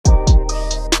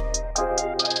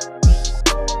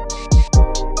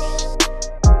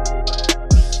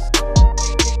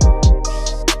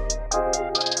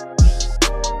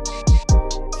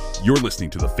You're listening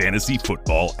to the Fantasy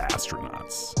Football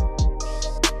Astronauts.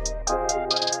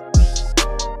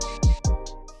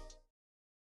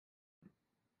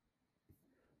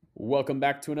 Welcome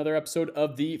back to another episode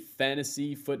of the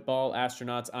Fantasy Football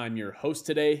Astronauts. I'm your host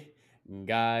today,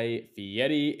 Guy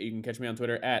Fieri. You can catch me on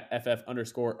Twitter at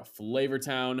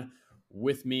FF_Flavortown.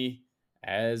 With me,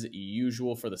 as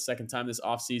usual, for the second time this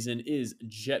offseason is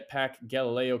Jetpack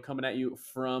Galileo coming at you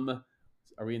from,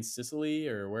 are we in Sicily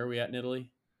or where are we at in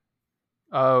Italy?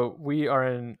 We are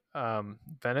in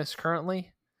Venice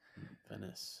currently.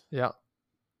 Venice. Yeah.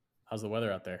 How's the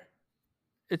weather out there?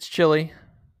 It's chilly.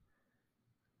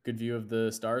 Good view of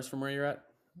the stars from where you're at?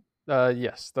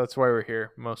 Yes, that's why we're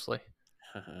here mostly.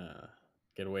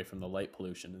 Get away from the light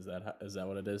pollution. Is that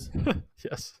what it is?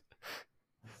 Yes.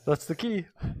 That's the key.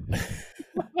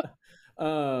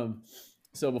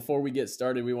 So before we get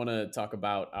started, we want to talk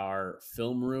about our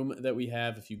film room that we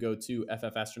have. If you go to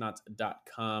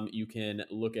ffastronauts.com, you can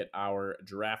look at our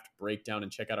draft breakdown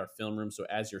and check out our film room. So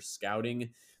as you're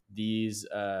scouting these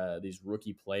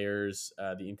rookie players,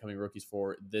 the incoming rookies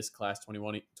for this class,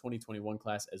 2021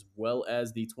 class, as well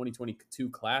as the 2022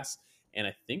 class, and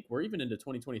I think we're even into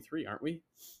 2023, aren't we?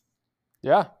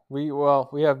 Yeah, we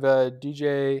have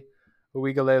DJ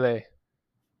Uigalele.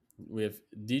 We have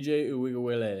DJ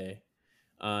Uigalele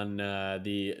on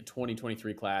the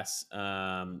 2023 class.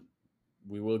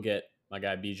 We will get my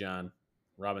guy Bijan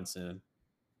Robinson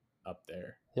up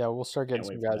there. Yeah, we'll start getting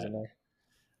some guys in there.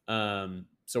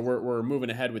 So we're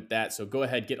moving ahead with that. So go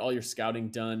ahead, get all your scouting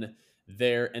done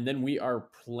there, and then we are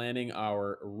planning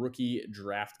our rookie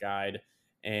draft guide,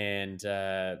 and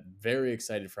very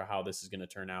excited for how this is going to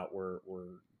turn out. We're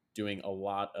doing a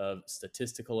lot of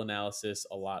statistical analysis,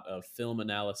 a lot of film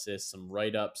analysis, some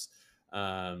write-ups.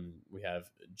 We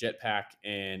have Jetpack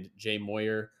and Jay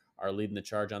Moyer are leading the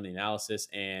charge on the analysis,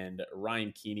 and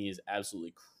Ryan Keeney is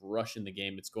absolutely crushing the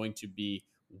game. It's going to be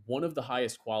one of the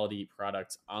highest quality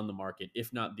products on the market,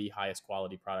 if not the highest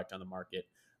quality product on the market.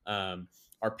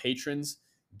 Our patrons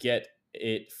get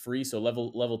it free. So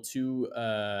level 2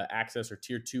 access or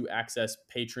tier 2 access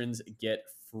patrons get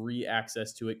free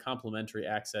access to it, complimentary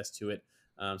access to it.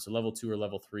 So level 2 or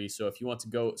level 3. So if you want to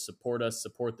go support us,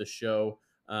 support the show,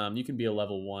 you can be a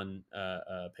level 1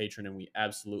 patron, and we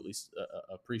absolutely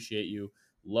appreciate you.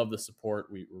 Love the support.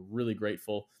 We're really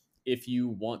grateful. If you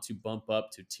want to bump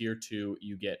up to tier 2,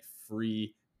 you get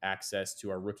free access to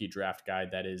our rookie draft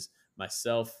guide. That is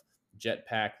myself,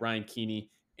 Jetpack, Ryan Keeney,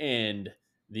 and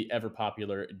the ever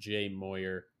popular Jay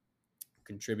Moyer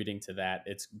contributing to that.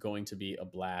 It's going to be a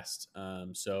blast.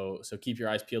 So keep your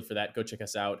eyes peeled for that. Go check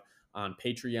us out on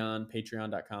Patreon.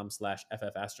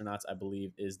 Patreon.com/FFastronauts, I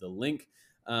believe, is the link.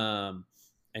 And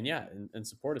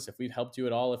support us. If we've helped you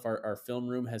at all, if our film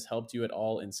room has helped you at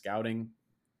all in scouting,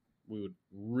 we would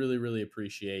really, really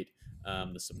appreciate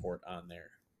the support on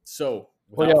there. So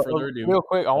without further ado, real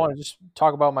quick, I want to just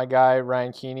talk about my guy,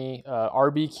 Ryan Keeney.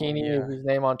 RB Keeney is his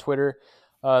name on Twitter.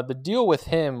 The deal with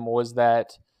him was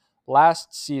that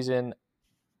last season,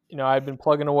 I'd been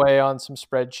plugging away on some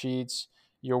spreadsheets.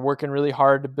 You're working really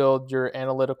hard to build your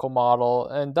analytical model,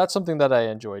 and that's something that I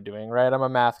enjoy doing, right? I'm a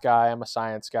math guy. I'm a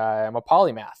science guy. I'm a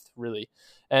polymath, really.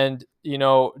 And,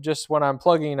 just when I'm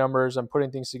plugging numbers, I'm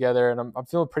putting things together, and I'm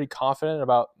feeling pretty confident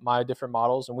about my different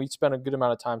models. And we spent a good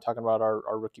amount of time talking about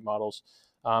our rookie models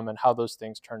and how those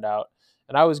things turned out.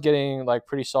 And I was getting like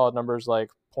pretty solid numbers like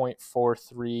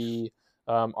 0.43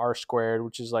 R squared,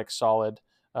 which is like solid,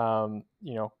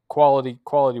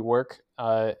 quality work,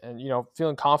 and,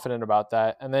 feeling confident about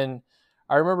that. And then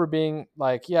I remember being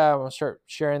like, yeah, I'm going to start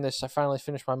sharing this. I finally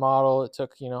finished my model. It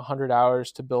took, 100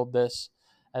 hours to build this.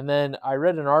 And then I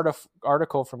read an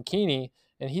article from Keeney,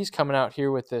 and he's coming out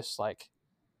here with this like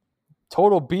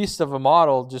total beast of a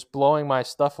model, just blowing my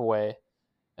stuff away.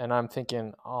 And I'm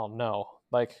thinking, oh no,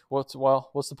 like what's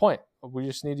the point? We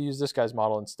just need to use this guy's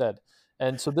model instead.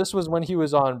 And so this was when he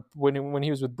was when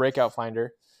he was with Breakout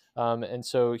Finder. And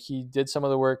so he did some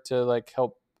of the work to like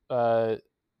help.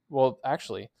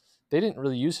 Actually, they didn't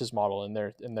really use his model in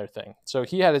their thing. So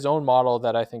he had his own model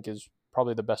that I think is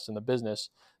probably the best in the business,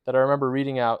 that I remember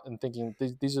reading out and thinking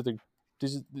these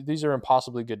are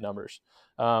impossibly good numbers.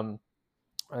 And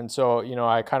so,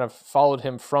 I kind of followed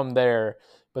him from there.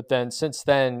 But then since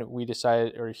then he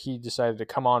decided to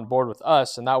come on board with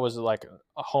us. And that was like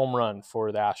a home run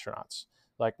for the Astronauts,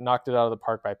 like knocked it out of the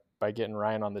park by getting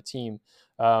Ryan on the team.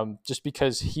 Just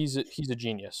because he's a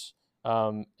genius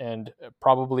and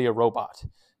probably a robot.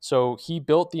 So he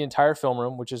built the entire film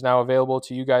room, which is now available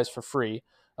to you guys for free.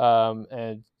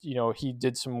 And he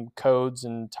did some codes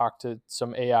and talked to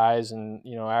some AIs and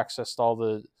accessed all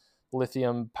the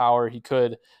lithium power he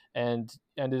could. and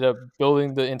ended up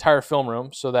building the entire film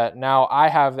room so that now I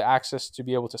have the access to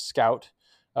be able to scout.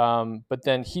 But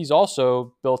then he's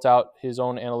also built out his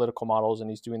own analytical models, and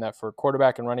he's doing that for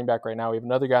quarterback and running back right now. We have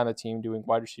another guy on the team doing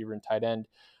wide receiver and tight end.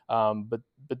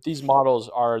 But these models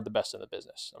are the best in the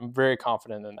business. I'm very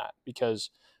confident in that because,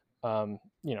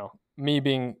 me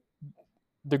being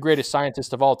the greatest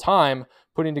scientist of all time,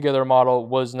 putting together a model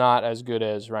was not as good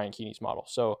as Ryan Keeney's model.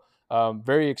 So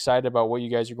very excited about what you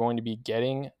guys are going to be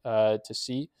getting to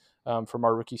see from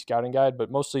our rookie scouting guide,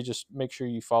 but mostly just make sure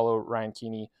you follow Ryan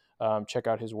Keeney. Check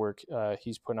out his work.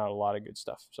 He's putting out a lot of good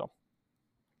stuff. So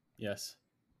Yes,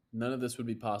 none of this would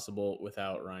be possible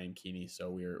without Ryan Keeney.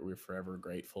 So we're forever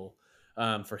grateful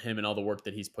for him and all the work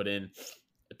that he's put in.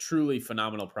 A truly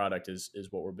phenomenal product is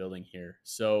what we're building here.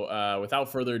 So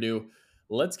without further ado,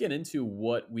 let's get into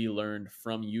what we learned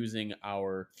from using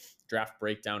our draft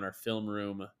breakdown, our film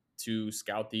room, to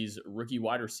scout these rookie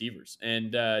wide receivers.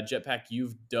 And Jetpack,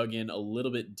 you've dug in a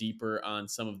little bit deeper on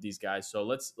some of these guys. So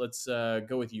let's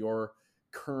go with your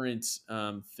current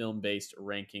film-based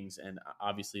rankings. And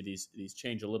obviously these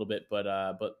change a little bit, but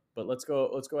let's go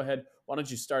ahead. Why don't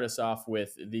you start us off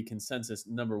with the consensus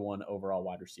number one overall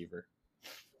wide receiver?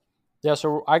 Yeah,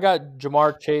 so I got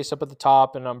Ja'Marr Chase up at the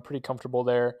top, and I'm pretty comfortable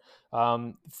there.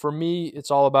 For me,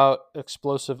 it's all about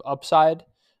explosive upside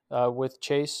with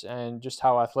Chase and just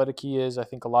how athletic he is. I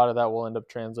think a lot of that will end up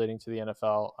translating to the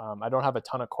NFL. I don't have a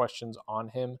ton of questions on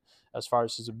him as far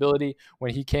as his ability.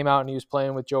 When he came out and he was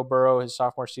playing with Joe Burrow his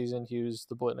sophomore season, he was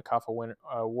the Biletnikoff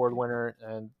Award winner,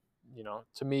 and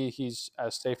to me, he's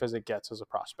as safe as it gets as a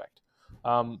prospect.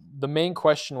 The main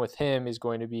question with him is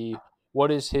going to be, what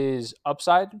is his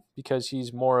upside? Because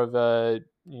he's more of a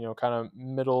kind of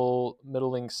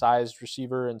middling sized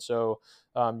receiver, and so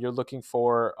you're looking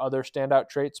for other standout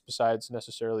traits besides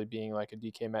necessarily being like a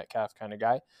DK Metcalf kind of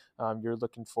guy. You're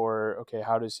looking for, okay,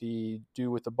 how does he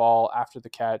do with the ball after the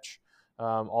catch?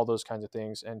 All those kinds of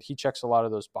things, and he checks a lot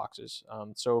of those boxes.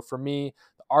 So for me,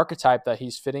 the archetype that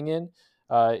he's fitting in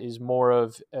is more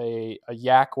of a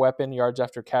yak weapon, yards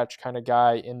after catch kind of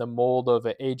guy in the mold of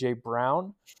a AJ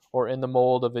Brown or in the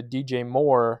mold of a DJ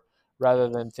Moore, rather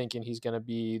than thinking he's going to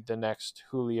be the next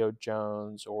Julio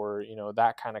Jones or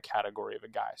that kind of category of a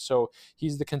guy. So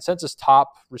he's the consensus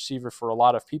top receiver for a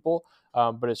lot of people.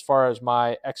 But as far as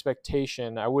my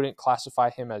expectation, I wouldn't classify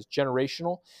him as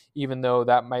generational, even though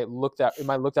it might look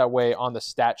that way on the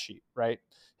stat sheet, right?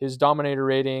 His dominator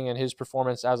rating and his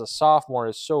performance as a sophomore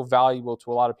is so valuable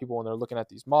to a lot of people when they're looking at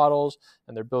these models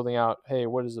and they're building out, hey,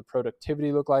 what does the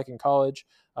productivity look like in college?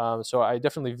 So I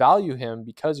definitely value him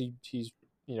because he's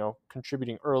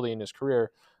contributing early in his career.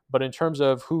 But in terms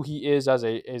of who he is as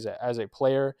a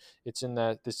player, it's in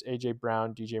this AJ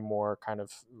Brown, DJ Moore kind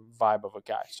of vibe of a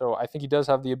guy. So I think he does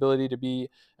have the ability to be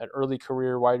an early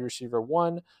career wide receiver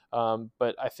one,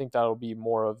 but I think that'll be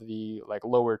more of the like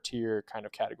lower tier kind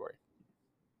of category.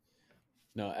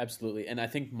 No, absolutely. And I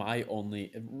think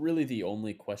the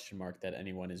only question mark that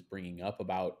anyone is bringing up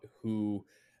about who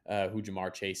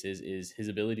Ja'Marr Chase is his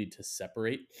ability to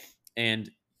separate.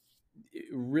 And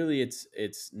really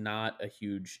it's not a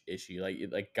huge issue.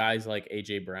 Like guys like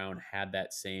AJ Brown had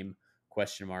that same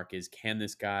question mark, is can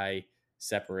this guy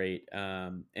separate?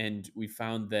 And we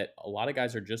found that a lot of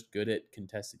guys are just good at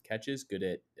contested catches, good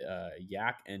at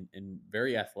yak, and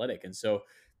very athletic. And so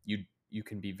you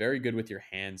can be very good with your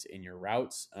hands in your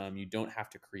routes. You don't have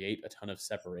to create a ton of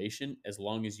separation as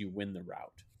long as you win the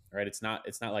route. Right? It's not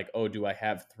like, oh, do I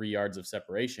have 3 yards of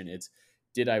separation? It's,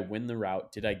 did I win the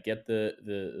route? Did I get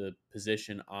the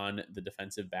position on the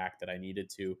defensive back that I needed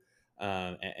to?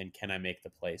 And can I make the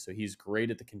play? So he's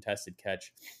great at the contested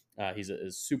catch. He's a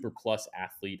super plus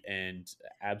athlete, and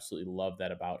absolutely love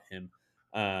that about him.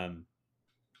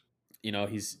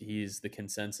 He's the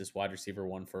consensus wide receiver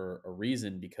one for a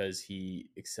reason, because he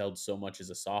excelled so much as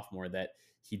a sophomore that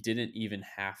he didn't even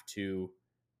have to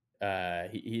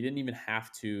he didn't even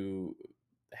have to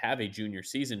have a junior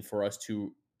season for us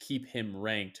to keep him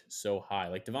ranked so high.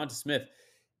 Like Devonta Smith,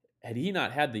 had he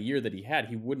not had the year that he had,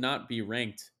 he would not be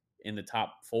ranked in the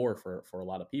top 4 for a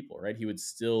lot of people, right? He would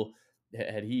still,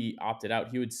 had he opted out,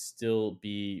 he would still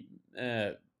be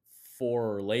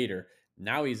 4 or later.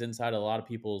 Now he's inside a lot of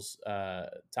people's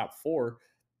top 4,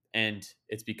 and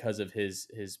it's because of his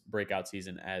breakout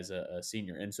season as a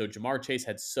senior. And so Ja'Marr Chase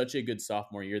had such a good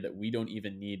sophomore year that we don't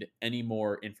even need any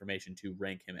more information to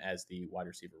rank him as the wide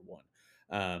receiver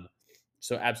one.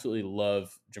 So absolutely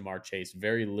love Ja'Marr Chase.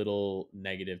 Very little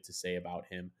negative to say about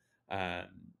him.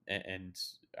 And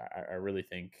I really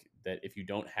think that if you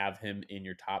don't have him in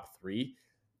your top 3,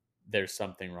 there's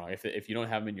something wrong. If you don't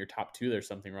have him in your top 2, there's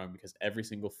something wrong, because every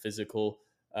single physical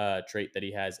trait that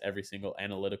he has. Every single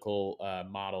analytical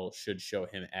model should show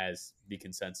him as the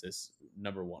consensus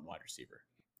number one wide receiver.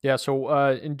 Yeah,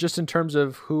 so in terms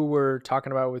of who we're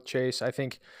talking about with Chase, I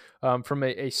think from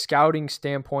a scouting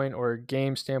standpoint or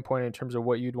game standpoint, in terms of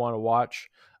what you'd want to watch,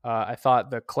 I thought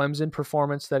the Clemson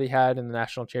performance that he had in the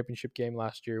national championship game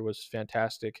last year was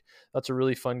fantastic. That's a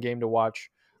really fun game to watch.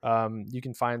 You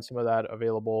can find some of that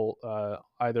available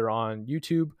either on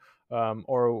YouTube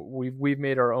or we've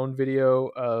made our own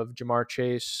video of Ja'Marr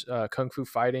Chase Kung Fu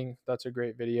Fighting. That's a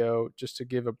great video just to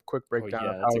give a quick breakdown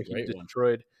of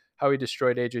how he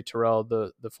destroyed AJ Terrell,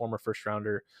 the former first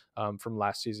rounder from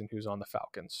last season, who's on the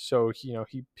Falcons. So he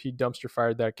dumpster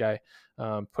fired that guy,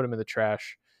 put him in the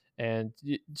trash, and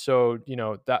so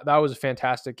that was a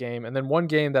fantastic game. And then one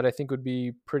game that I think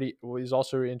is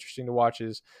also interesting to watch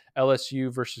is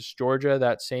LSU versus Georgia.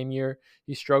 That same year,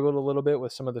 he struggled a little bit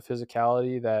with some of the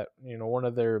physicality that one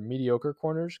of their mediocre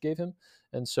corners gave him.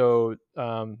 And so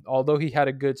although he had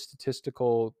a good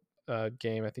statistical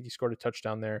game, I think he scored a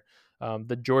touchdown there.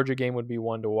 The Georgia game would be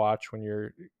one to watch when you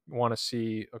want to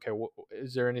see, okay,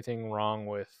 is there anything wrong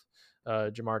with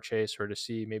Ja'Marr Chase, or to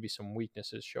see maybe some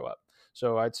weaknesses show up.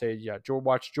 So I'd say, yeah,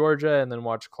 watch Georgia and then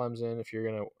watch Clemson if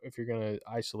you're gonna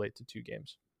isolate the two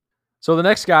games. So the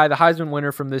next guy, the Heisman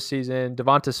winner from this season,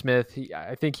 Devonta Smith,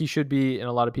 I think he should be in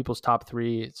a lot of people's top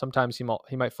three. Sometimes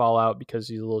he might fall out because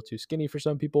he's a little too skinny for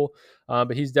some people,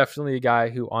 but he's definitely a guy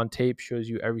who on tape shows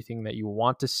you everything that you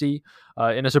want to see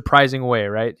in a surprising way,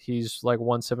 right? He's like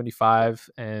 175,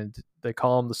 and they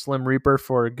call him the Slim Reaper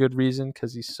for a good reason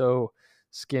because he's so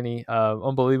skinny,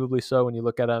 unbelievably so. When you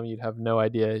look at him, you'd have no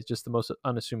idea. He's just the most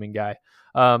unassuming guy.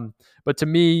 But to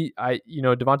me,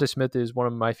 Devonta Smith is one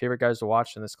of my favorite guys to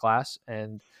watch in this class,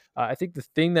 and I think the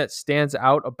thing that stands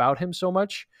out about him so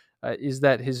much is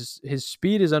that his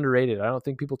speed is underrated. I don't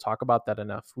think people talk about that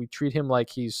enough. We treat him like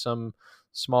he's some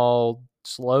small,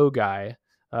 slow guy,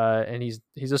 and he's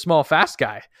a small, fast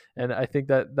guy, and I think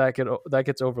that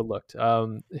gets overlooked.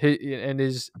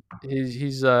 He's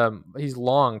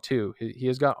long too. He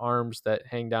has got arms that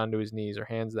hang down to his knees, or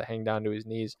hands that hang down to his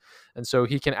knees, and so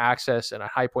he can access and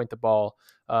high point the ball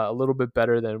a little bit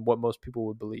better than what most people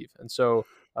would believe. And so,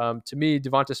 to me,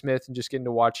 Devonta Smith, and just getting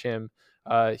to watch him,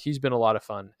 he's been a lot of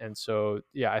fun. And so,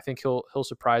 yeah, I think he'll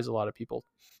surprise a lot of people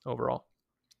overall.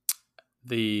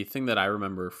 The thing that I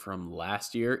remember from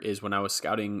last year is when I was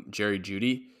scouting Jerry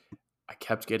Jeudy, I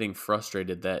kept getting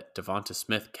frustrated that Devonta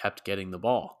Smith kept getting the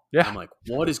ball. Yeah. I'm like,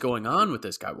 what is going on with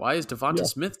this guy? Why is Devonta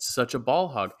Smith such a ball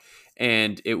hog?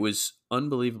 And it was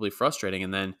unbelievably frustrating.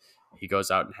 And then he goes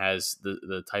out and has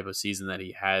the type of season that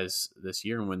he has this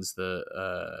year and wins the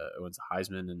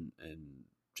Heisman and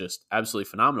just absolutely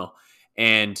phenomenal.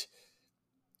 And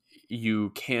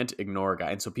you can't ignore a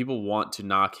guy. And so people want to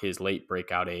knock his late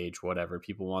breakout age, whatever.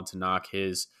 People want to knock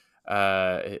his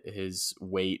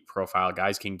weight profile.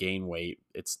 Guys can gain weight.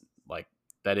 It's like,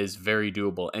 that is very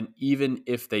doable. And even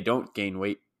if they don't gain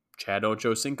weight, Chad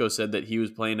Ochocinco said that he was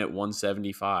playing at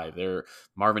 175.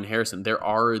 Marvin Harrison. There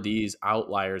are these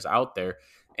outliers out there.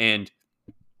 And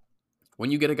when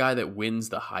you get a guy that wins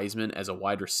the Heisman as a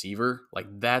wide receiver, like,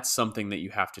 that's something that you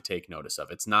have to take notice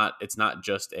of. It's not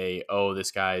just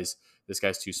this guy's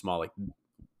too small. Like,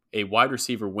 a wide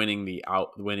receiver winning the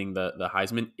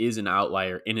Heisman is an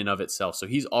outlier in and of itself. So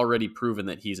he's already proven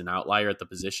that he's an outlier at the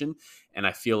position, and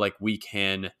I feel like we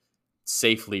can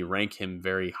safely rank him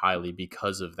very highly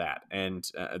because of that. And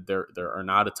there are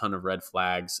not a ton of red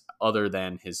flags other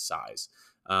than his size.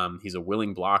 He's a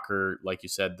willing blocker, like you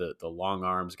said, the long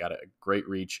arms, got a great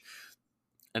reach,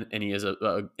 and he has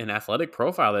an athletic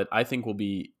profile that I think will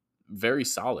be very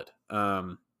solid.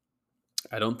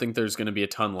 I don't think there's going to be a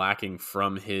ton lacking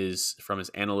from his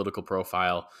analytical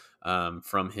profile,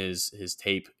 from his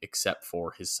tape, except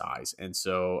for his size. And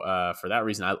so for that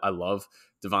reason, I love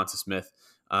Devonta Smith,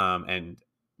 and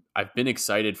I've been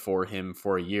excited for him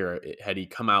for a year. Had he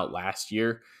come out last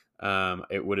year,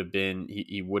 it would have been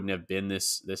he wouldn't have been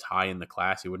this high in the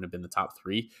class. He wouldn't have been the top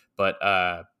three. But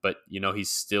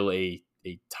he's still a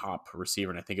top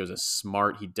receiver, and I think it was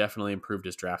he definitely improved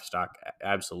his draft stock,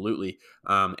 absolutely,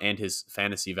 and his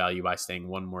fantasy value by staying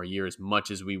one more year. As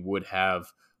much as we would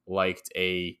have liked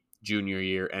a junior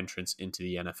year entrance into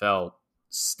the NFL,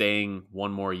 staying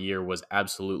one more year was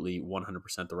absolutely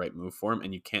 100% the right move for him,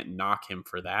 and you can't knock him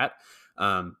for that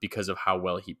because of how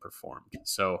well he performed.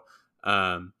 So,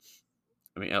 guys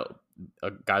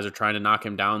are trying to knock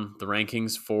him down the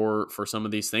rankings for some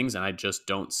of these things, and I just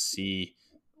don't see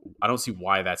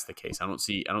why that's the case. I don't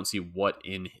see what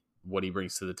he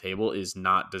brings to the table is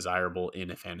not desirable in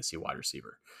a fantasy wide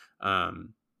receiver. All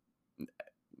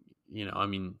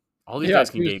these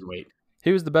guys can gain weight.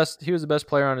 He was the best. He was the best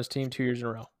player on his team 2 years in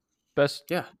a row.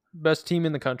 Best team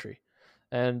in the country,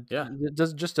 and it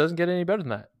just doesn't get any better than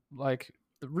that. Like,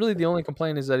 really, the only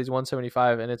complaint is that he's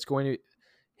 175, and it's going to.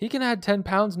 He can add 10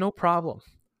 pounds, no problem.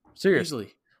 Seriously.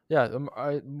 Easily.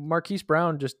 Yeah, Marquise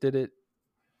Brown just did it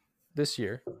this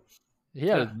year. He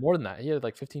had more than that. He had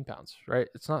like 15 pounds, right?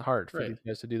 It's not hard for these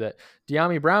guys to do that.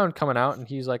 De'Ami Brown coming out, and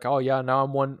he's like, oh, yeah, now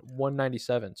I'm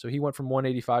 197. So he went from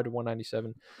 185 to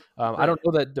 197. I don't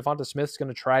know that Devonta Smith's going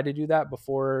to try to do that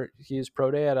before his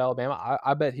pro day at Alabama.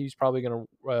 I bet he's probably going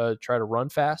to try to run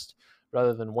fast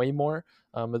rather than way more.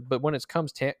 But when it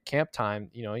comes camp time,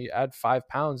 you add 5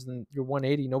 pounds, then you're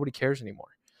 180. Nobody cares anymore.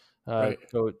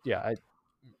 So, yeah, I'm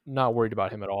not worried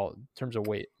about him at all in terms of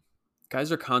weight. Guys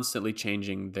are constantly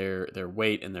changing their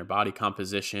weight and their body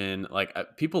composition. Like,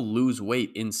 people lose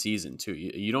weight in season too.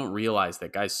 You don't realize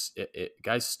that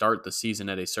guys start the season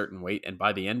at a certain weight, and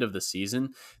by the end of the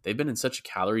season, they've been in such a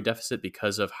calorie deficit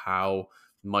because of how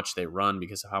much they run,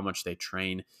 because of how much they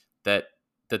train, that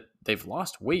they've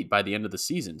lost weight by the end of the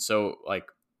season. So, like,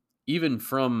 even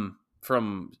from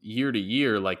year to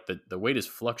year, like the weight is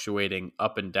fluctuating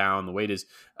up and down. The weight is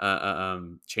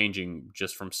changing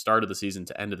just from start of the season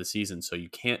to end of the season. So you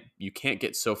can't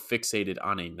get so fixated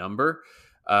on a number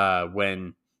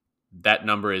when that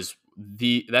number is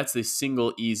that's the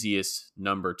single easiest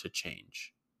number to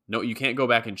change. No, you can't go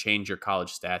back and change your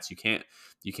college stats. You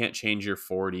can't change your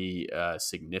 40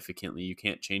 significantly. You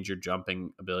can't change your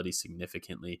jumping ability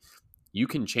significantly. You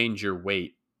can change your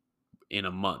weight in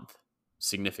a month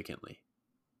significantly.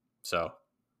 So,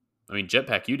 I mean,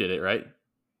 Jetpack, you did it, right?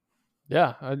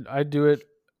 Yeah, I do it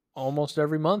almost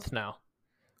every month now.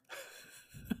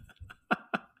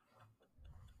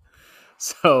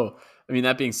 So, I mean,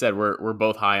 that being said, we're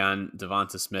both high on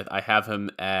Devonta Smith. I have him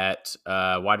at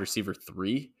wide receiver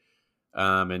 3,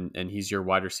 and he's your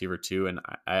wide receiver 2, and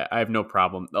I have no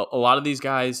problem. A lot of these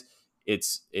guys,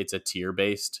 it's a tier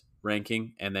based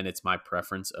ranking, and then it's my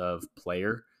preference of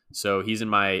player. So he's in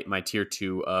my tier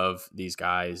 2 of these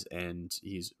guys, and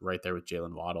he's right there with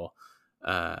Jalen Waddle.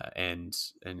 And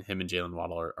him and Jalen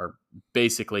Waddle are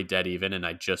basically dead even, and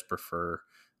I just prefer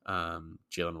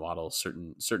Jalen Waddle,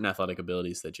 certain athletic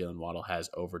abilities that Jalen Waddle has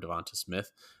over Devonta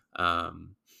Smith.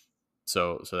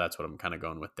 So that's what I'm kind of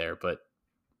going with there. But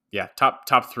yeah,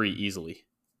 top 3 easily.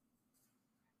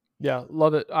 Yeah,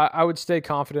 love it. I would stay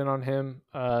confident on him.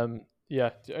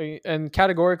 Yeah, and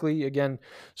categorically, again,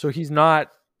 so he's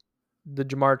not the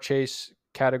Ja'Marr Chase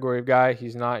category of guy.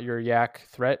 He's not your yak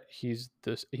threat. He's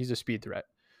a speed threat.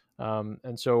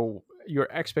 And so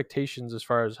your expectations as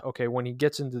far as, okay, when he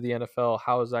gets into the NFL,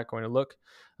 how is that going to look?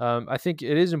 I think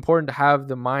it is important to have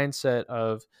the mindset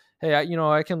of, hey,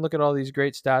 I can look at all these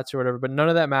great stats or whatever, but none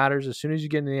of that matters. As soon as you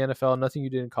get into the NFL, nothing you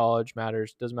did in college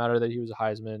matters. Doesn't matter that he was a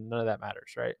Heisman. None of that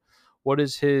matters, right? What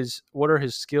are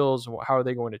his skills? How are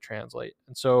they going to translate?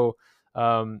 And so,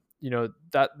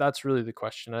 that's really the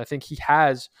question. And I think he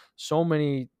has so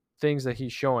many things that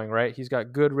he's showing, right? He's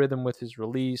got good rhythm with his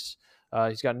release.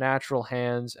 He's got natural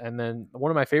hands. And then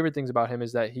one of my favorite things about him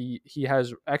is that he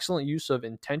has excellent use of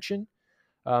intention.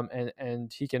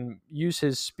 And he can use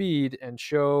his speed and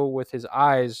show with his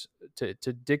eyes to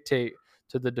dictate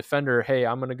to the defender, hey,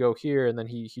 I'm going to go here. And then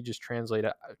he just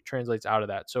translates out of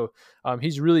that. So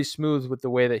he's really smooth with the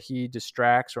way that he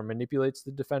distracts or manipulates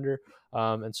the defender.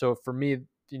 And so for me,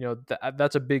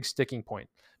 that's a big sticking point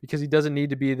because he doesn't need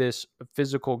to be this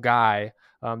physical guy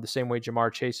the same way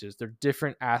Ja'Marr Chase is. They're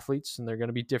different athletes and they're going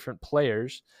to be different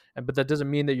players. But that doesn't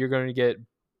mean that you're going to get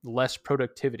less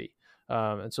productivity.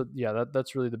 And so, yeah,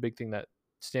 that's really the big thing that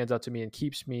stands out to me and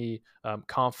keeps me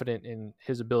confident in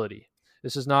his ability.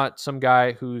 This is not some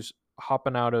guy who's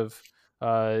hopping out of,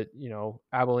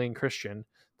 Abilene Christian.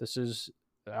 This is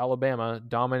Alabama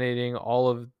dominating all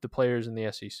of the players in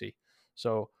the SEC.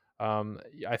 So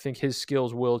I think his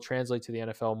skills will translate to the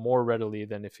NFL more readily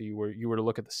than if you were to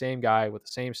look at the same guy with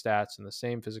the same stats and the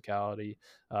same physicality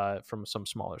from some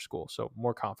smaller school. So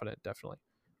more confident, definitely.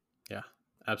 Yeah,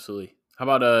 absolutely. How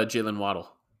about Jalen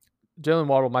Waddle? Jalen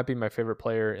Waddle might be my favorite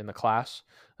player in the class.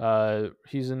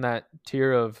 He's in that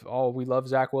tier of, we love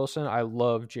Zach Wilson. I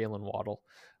love Jalen Waddle.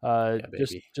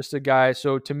 Just a guy.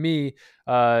 So to me,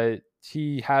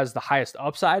 he has the highest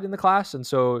upside in the class. And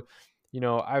so,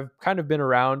 I've kind of been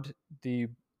around the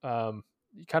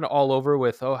kind of all over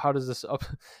with, how does this up,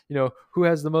 who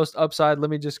has the most upside? Let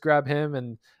me just grab him.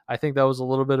 And I think that was a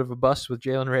little bit of a bust with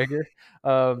Jalen Reagor.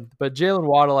 But Jalen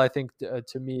Waddle, I think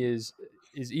to me is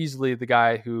easily the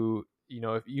guy who,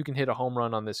 if you can hit a home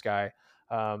run on this guy,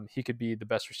 he could be the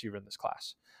best receiver in this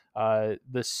class.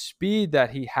 The speed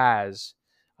that he has,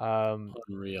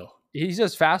 unreal. He's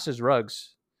as fast as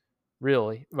Ruggs.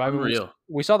 really. I mean, Unreal.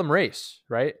 we saw them race,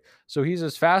 right? So he's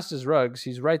as fast as Ruggs.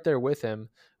 He's right there with him.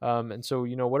 And so,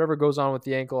 whatever goes on with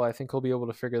the ankle, I think he'll be able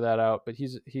to figure that out. But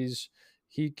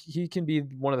he can be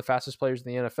one of the fastest players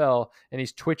in the NFL, and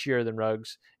he's twitchier than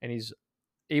Ruggs, and he's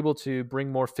able to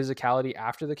bring more physicality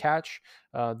after the catch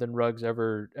than Ruggs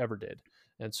ever did.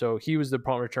 And so he was the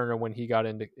punt returner when he got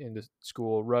into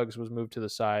school. Ruggs was moved to the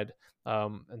side.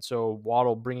 And so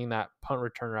Waddle bringing that punt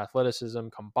returner athleticism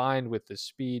combined with the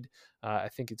speed, I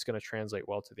think it's going to translate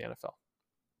well to the NFL.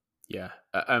 Yeah.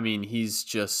 I mean, he's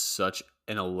just such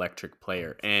an electric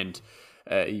player. And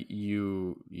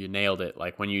you nailed it.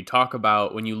 Like when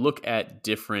you look at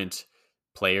different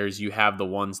players, you have the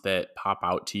ones that pop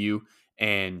out to you.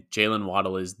 And Jalen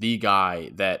Waddle is the guy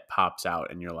that pops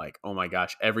out, and you're like, oh my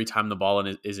gosh, every time the ball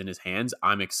is in his hands,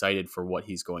 I'm excited for what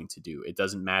he's going to do. It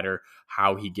doesn't matter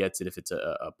how he gets it, if it's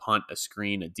a punt, a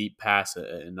screen, a deep pass,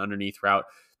 an underneath route,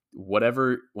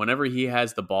 whenever he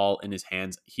has the ball in his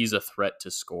hands, he's a threat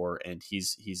to score, and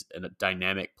he's a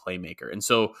dynamic playmaker. And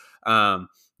so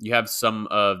you have some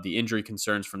of the injury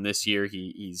concerns from this year.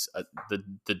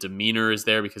 The demeanor is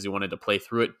there because he wanted to play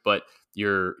through it, but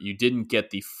you didn't get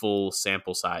the full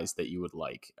sample size that you would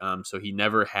like. So he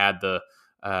never had the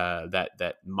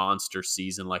that monster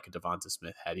season like a Devonta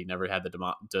Smith had. He never had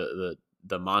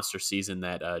the monster season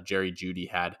that Jerry Jeudy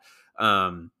had.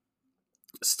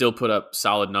 Still put up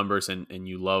solid numbers, and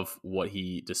you love what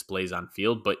he displays on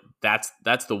field, but that's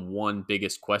the one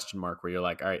biggest question mark where you're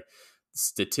like, all right,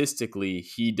 statistically,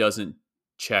 he doesn't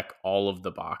check all of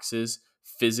the boxes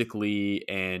physically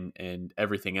and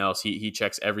everything else. He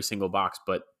checks every single box,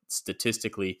 but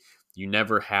statistically, you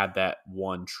never had that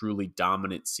one truly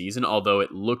dominant season, although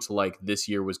it looked like this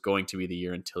year was going to be the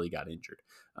year until he got injured.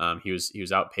 He was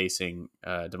outpacing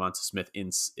Devonta Smith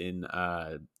in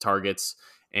targets,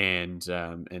 and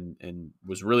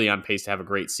was really on pace to have a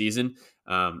great season.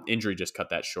 Injury just cut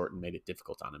that short and made it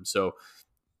difficult on him. So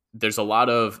there's a lot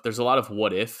of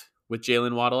what if with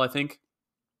Jalen Waddle, I think.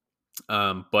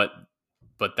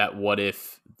 But that what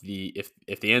if the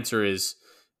answer is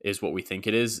what we think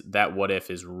it is, that what if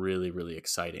is really, really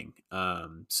exciting.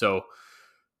 So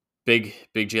big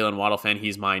Jalen Waddle fan.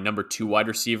 He's my number 2 wide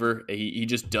receiver. He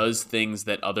just does things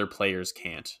that other players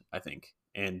can't, I think.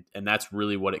 And that's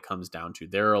really what it comes down to.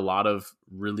 There are a lot of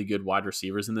really good wide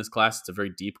receivers in this class. It's a very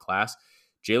deep class.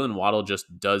 Jalen Waddle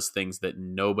just does things that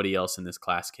nobody else in this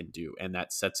class can do, and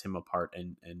that sets him apart.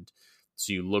 And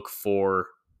so you look for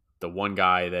the one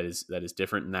guy that is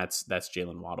different, and that's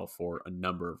Jalen Waddle for a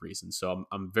number of reasons. So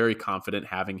I'm very confident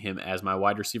having him as my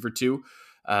wide receiver 2,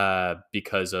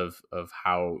 because of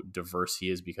how diverse he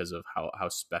is, because of how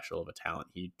special of a talent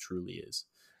he truly is.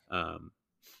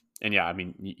 And yeah, I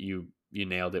mean, you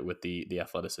nailed it with the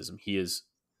athleticism. He's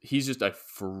just a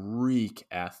freak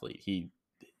athlete.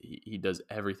 He does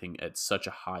everything at such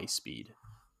a high speed.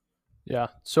 Yeah.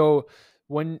 So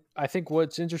I think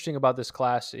what's interesting about this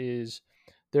class is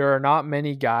there are not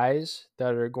many guys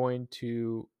that are going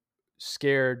to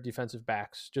scare defensive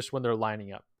backs just when they're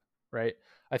lining up, right?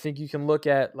 I think you can look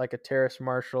at like a Terrace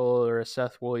Marshall or a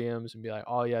Seth Williams and be like,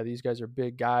 oh yeah, these guys are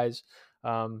big guys.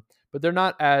 But they're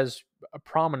not as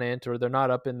prominent, or they're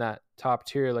not up in that top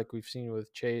tier like we've seen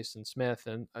with Chase and Smith.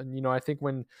 And I think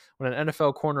when an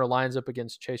NFL corner lines up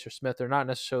against Chase or Smith, they're not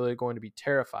necessarily going to be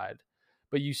terrified.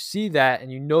 But you see that,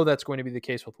 and that's going to be the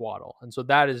case with Waddle. And so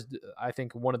that is, I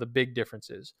think, one of the big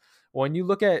differences. When you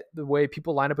look at the way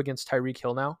people line up against Tyreek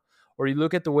Hill now, or you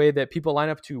look at the way that people line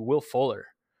up to Will Fuller,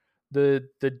 the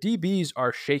DBs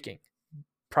are shaking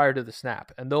prior to the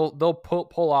snap, and they'll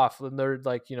pull off, and they're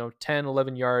like 10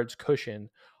 11 yards cushion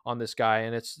on this guy,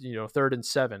 and it's 3rd and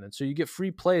 7, and so you get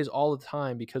free plays all the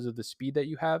time because of the speed that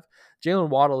you have. Jalen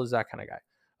Waddle is that kind of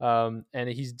guy, and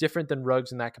he's different than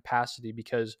Ruggs in that capacity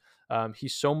because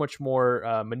he's so much more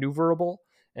maneuverable,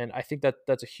 and I think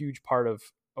that's a huge part of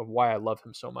why I love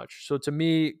him so much. So to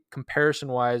me, comparison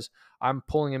wise, I'm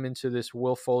pulling him into this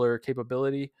Will Fuller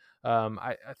capability.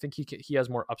 I think he has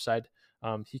more upside.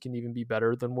 He can even be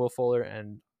better than Will Fuller,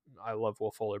 and I love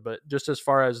Will Fuller. But just as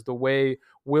far as the way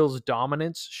Will's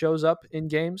dominance shows up in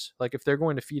games, like if they're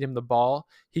going to feed him the ball,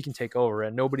 he can take over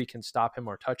and nobody can stop him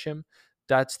or touch him.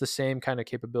 That's the same kind of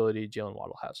capability Jalen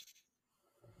Waddle has.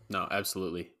 No,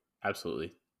 absolutely.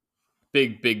 Absolutely.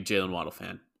 Big Jalen Waddle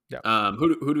fan. Yeah.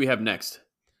 Who do we have next?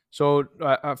 So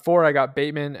at 4, I got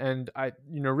Bateman, and I,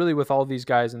 really with all these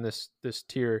guys in this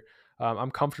tier,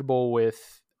 I'm comfortable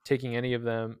with taking any of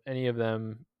them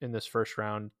in this first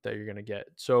round that you're going to get.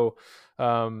 So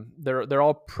they're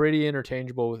all pretty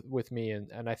interchangeable with me,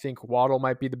 and I think Waddle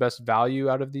might be the best value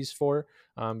out of these 4,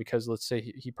 because let's say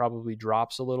he probably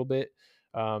drops a little bit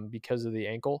because of the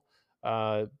ankle.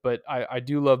 But I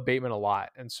do love Bateman a lot.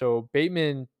 And so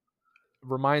Bateman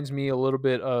reminds me a little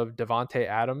bit of Devontae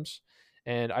Adams.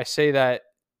 And I say that,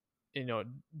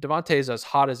 Devontae is as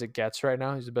hot as it gets right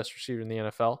now. He's the best receiver in the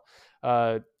NFL.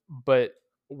 But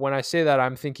when I say that,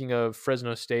 I'm thinking of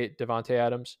Fresno State, Devontae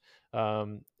Adams,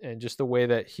 and just the way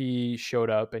that he showed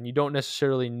up. And you don't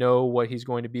necessarily know what he's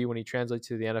going to be when he translates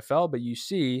to the NFL, but you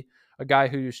see a guy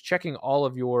who's checking all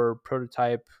of your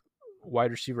prototype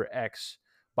wide receiver X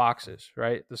boxes,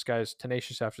 right? This guy's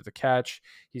tenacious after the catch.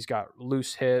 He's got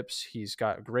loose hips. He's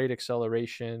got great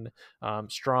acceleration,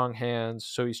 strong hands.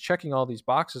 So he's checking all these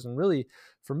boxes. And really,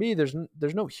 for me, there's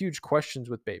no huge questions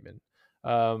with Bateman.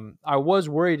 I was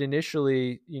worried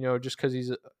initially, just because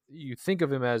you think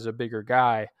of him as a bigger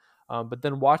guy, but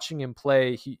then watching him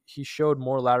play, he showed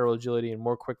more lateral agility and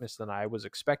more quickness than I was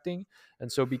expecting. And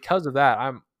so because of that,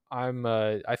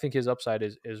 I think his upside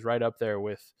is right up there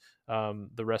with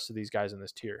the rest of these guys in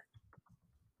this tier.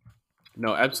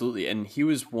 No, absolutely. And he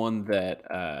was one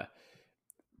that,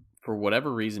 for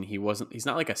whatever reason, he's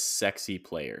not like a sexy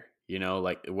player,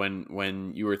 like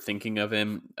when you were thinking of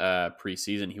him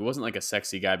preseason, he wasn't like a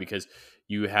sexy guy because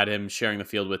you had him sharing the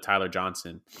field with Tyler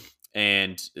Johnson.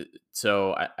 And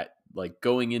so I like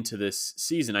going into this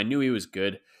season, I knew he was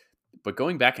good, but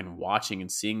going back and watching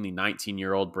and seeing the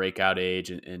 19-year-old breakout age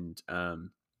and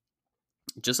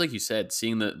just like you said,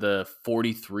 seeing the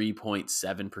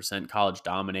 43.7% college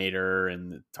dominator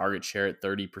and the target share at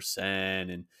 30%,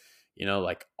 and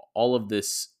like all of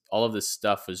this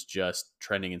stuff was just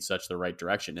trending in such the right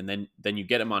direction. And then you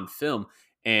get him on film,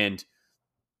 and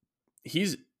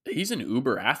he's an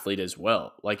uber athlete as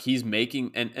well. Like he's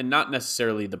making and not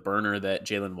necessarily the burner that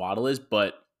Jalen Waddle is,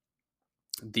 but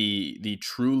the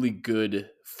truly good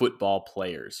football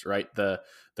players, right? The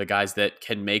guys that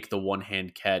can make the one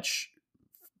hand catch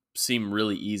seem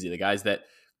really easy. The guys that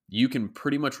you can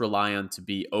pretty much rely on to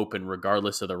be open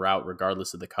regardless of the route,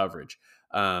 regardless of the coverage.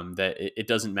 That it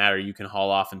doesn't matter. You can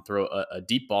haul off and throw a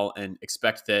deep ball and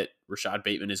expect that Rashad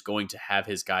Bateman is going to have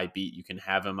his guy beat. You can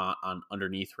have him on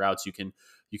underneath routes. You can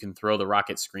throw the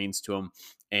rocket screens to him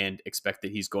and expect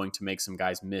that he's going to make some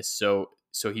guys miss. So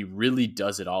he really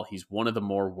does it all. He's one of the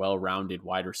more well-rounded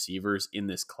wide receivers in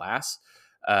this class.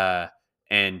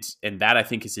 And that I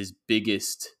think is his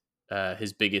biggest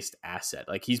asset.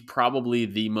 Like he's probably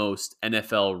the most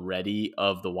NFL ready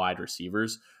of the wide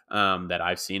receivers that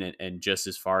I've seen, and just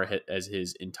as far as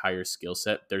his entire skill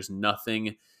set, there's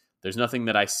nothing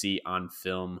that I see on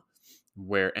film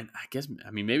where, and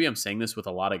maybe I'm saying this with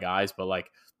a lot of guys, but like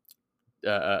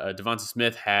Devonta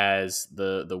Smith has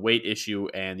the weight issue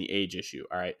and the age issue.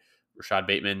 All right, Rashad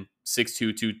Bateman,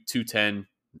 6'2", 210,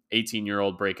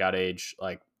 18-year-old breakout age,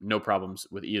 like no problems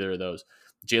with either of those.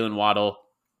 Jalen Waddle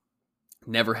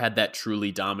never had that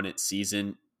truly dominant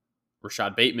season.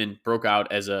 Rashad Bateman broke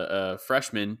out as a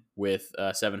freshman with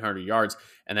 700 yards,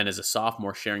 and then as a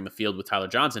sophomore sharing the field with Tyler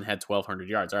Johnson had 1,200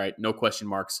 yards. All right, no question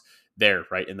marks there,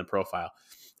 right, in the profile.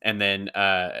 And then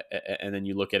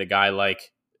you look at a guy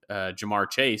like Ja'Marr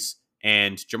Chase,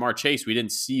 and Ja'Marr Chase, we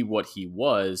didn't see what he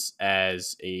was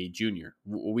as a junior.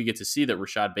 We get to see that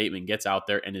Rashad Bateman gets out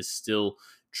there and is still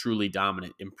truly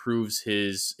dominant, improves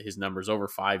his numbers over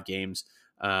 5 games,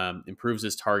 improves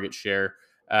his target share.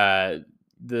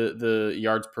 The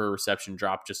yards per reception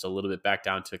dropped just a little bit back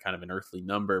down to kind of an earthly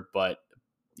number, but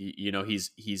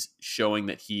he's showing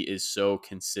that he is so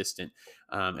consistent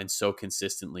and so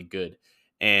consistently good.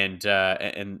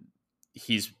 And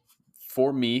he's,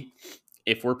 for me,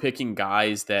 if we're picking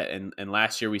guys that, and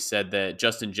last year we said that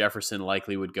Justin Jefferson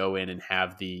likely would go in and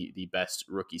have the best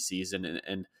rookie season,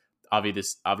 and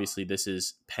obviously this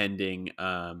is pending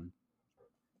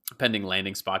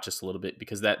landing spot just a little bit,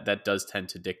 because that does tend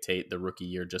to dictate the rookie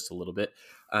year just a little bit.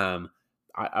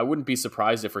 I wouldn't be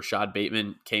surprised if Rashad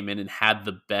Bateman came in and had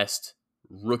the best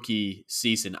rookie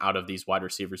season out of these wide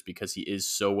receivers, because he is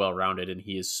so well rounded and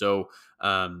he is so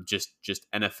just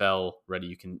NFL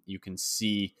ready. You can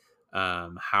see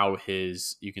how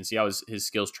his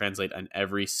skills translate on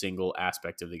every single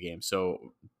aspect of the game.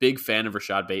 So big fan of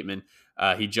Rashad Bateman.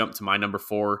 He jumped to my number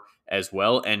 4 as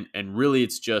well. And really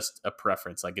it's just a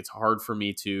preference. Like it's hard for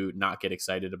me to not get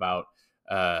excited about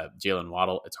Jalen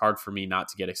Waddle. It's hard for me not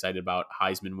to get excited about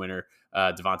Heisman winner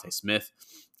Devonta Smith.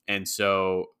 And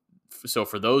so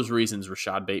for those reasons,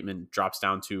 Rashad Bateman drops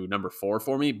down to number 4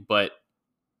 for me. But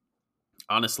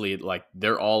honestly, like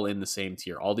they're all in the same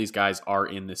tier. All these guys are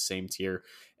in the same tier,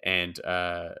 and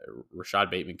Rashad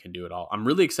Bateman can do it all. I'm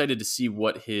really excited to see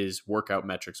what his workout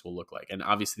metrics will look like, and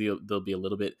obviously they'll be a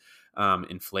little bit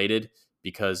inflated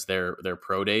because they're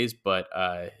pro days, but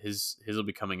his will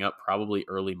be coming up probably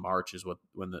early March is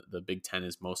when the Big Ten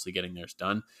is mostly getting theirs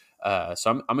done.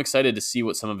 So I'm excited to see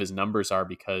what some of his numbers are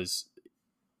because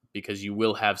you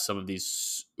will have some of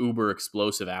these uber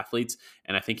explosive athletes,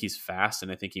 and I think he's fast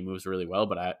and I think he moves really well.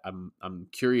 But I'm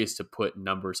curious to put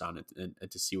numbers on it and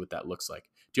to see what that looks like.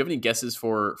 Do you have any guesses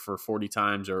for 40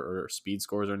 times or speed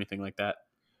scores or anything like that?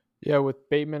 Yeah, with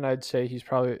Bateman, I'd say he's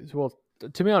probably, well,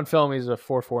 to me on film, he's a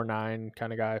 4.49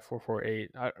 kind of guy,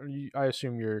 4.48. I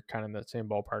assume you're kind of in that same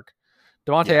ballpark.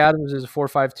 Devontae Yeah. Adams is a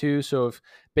 4.52, so if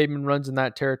Bateman runs in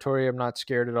that territory, I'm not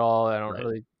scared at all. I don't Right.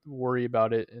 really worry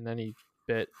about it in any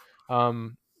bit.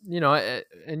 And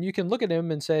you can look at him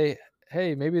and say,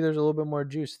 hey, maybe there's a little bit more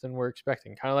juice than we're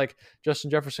expecting. Kind of like Justin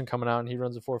Jefferson coming out and he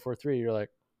runs a 4.43. You're like,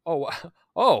 oh, wow.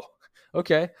 Oh,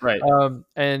 okay. Right. So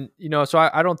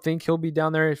I don't think he'll be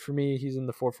down there. For me, he's in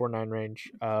the 4.49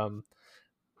 range.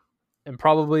 And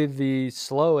probably the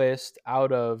slowest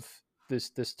out of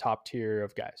this top tier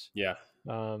of guys. Yeah.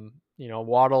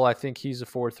 Waddle, I think he's a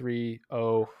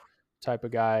 4.30 type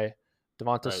of guy.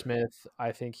 Devonta Right. Smith,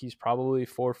 I think he's probably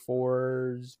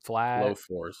 4.4s flat. Low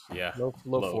fours. Yeah.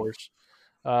 Low fours.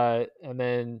 And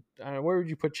then where would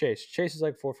you put Chase? Chase is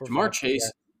like 4.45. Jamar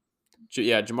Chase.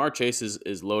 Yeah, Jamar Chase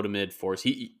is low to mid fours.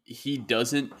 He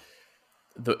doesn't.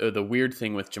 The weird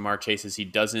thing with Jamar Chase is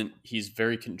he's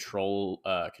very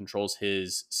controls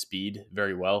his speed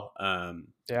very well.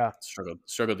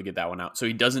 Struggled to get that one out. So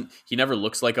he never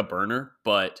looks like a burner,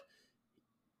 but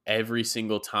every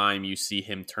single time you see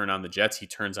him turn on the jets, he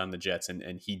turns on the jets,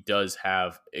 and he does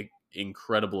have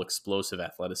incredible explosive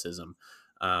athleticism.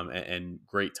 And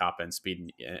great top end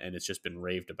speed, and it's just been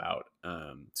raved about.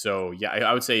 So yeah,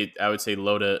 I would say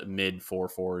low to mid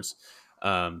 4.4s.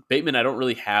 Bateman, I don't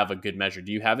really have a good measure.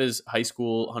 Do you have his high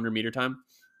school 100-meter time?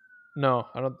 No,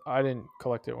 I don't. I didn't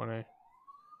collect it when I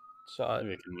saw it.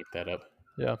 Maybe I can look that up.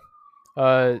 Yeah.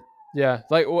 Yeah.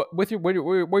 Like with what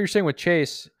you're saying with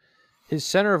Chase, his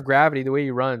center of gravity, the way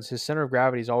he runs, his center of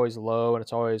gravity is always low, and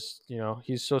it's always,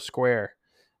 he's so square,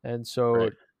 and so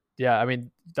Right. yeah, I mean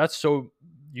that's so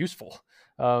useful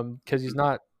because he's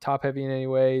not top heavy in any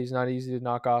way. He's not easy to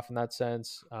knock off in that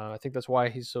sense. I think that's why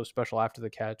he's so special after the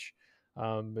catch.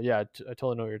 But yeah, I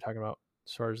totally know what you're talking about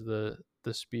as far as the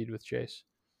speed with Chase.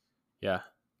 Yeah.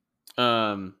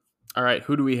 All right.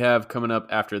 Who do we have coming up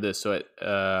after this? So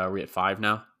are we at 5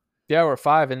 now? Yeah, we're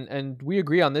 5, and we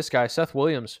agree on this guy. Seth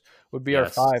Williams would be our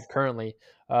 5 currently.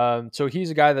 So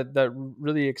he's a guy that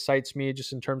really excites me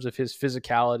just in terms of his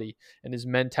physicality and his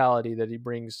mentality that he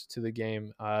brings to the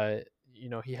game.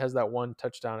 He has that one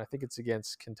touchdown. I think it's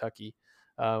against Kentucky,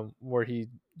 where he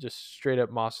just straight up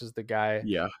mosses the guy.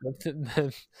 Yeah.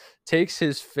 Then takes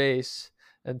his face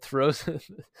and throws the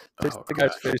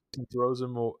guy's face and throws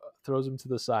him to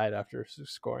the side after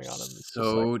scoring on him. It's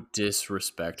so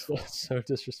disrespectful. So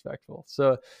disrespectful.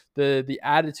 So the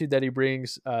attitude that he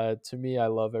brings to me, I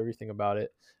love everything about it.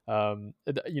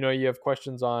 You have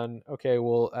questions on, okay,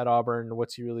 well, at Auburn,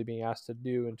 what's he really being asked to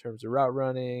do in terms of route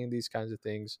running, these kinds of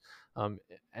things.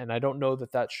 And I don't know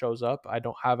that shows up. I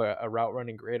don't have a route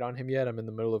running grade on him yet. I'm in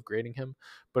the middle of grading him.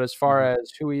 But as far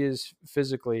as who he is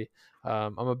physically,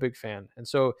 I'm a big fan. And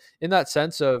so in that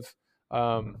sense of,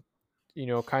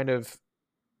 kind of,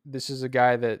 this is a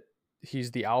guy that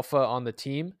he's the alpha on the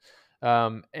team.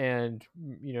 And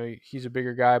he's a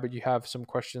bigger guy, but you have some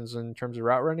questions in terms of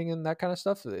route running and that kind of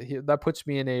stuff. That puts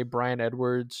me in a Bryan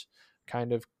Edwards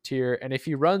kind of tier. And if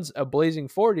he runs a blazing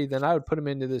 40, then I would put him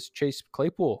into this Chase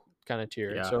Claypool kind of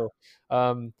tier. Yeah. And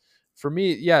so for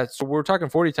me, yeah, so we're talking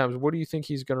 40 times. What do you think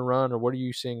he's going to run, or what are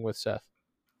you seeing with Seth?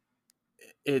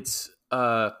 It's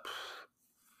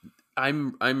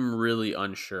I'm really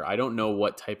unsure. I don't know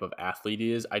what type of athlete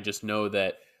he is. I just know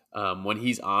that when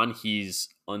he's on, he's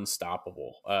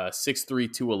unstoppable.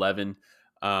 6'3", 211.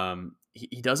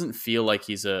 He doesn't feel like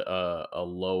he's a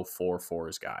low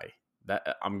 4.4s guy.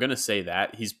 That I'm gonna say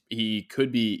that he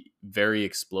could be very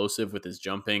explosive with his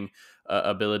jumping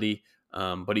ability,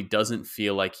 but he doesn't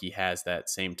feel like he has that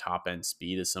same top end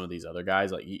speed as some of these other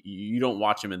guys. Like you don't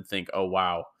watch him and think, oh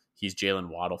wow, he's Jalen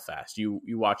Waddle fast. You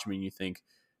watch him and you think,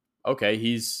 okay,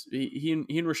 he and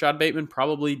Rashad Bateman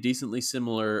probably decently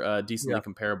similar,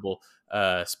 comparable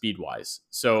speed wise.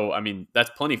 So I mean, that's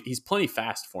plenty. He's plenty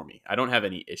fast for me. I don't have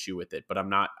any issue with it, but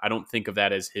I don't think of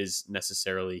that as his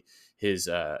necessarily his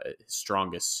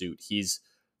strongest suit.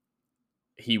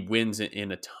 He wins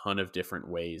in a ton of different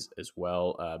ways as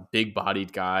well. Big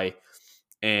bodied guy,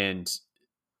 and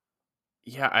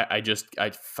yeah, I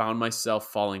found myself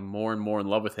falling more and more in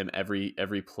love with him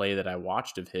every play that I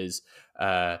watched of his.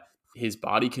 his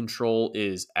body control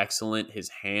is excellent. His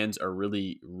hands are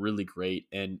really, really great.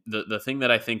 And the thing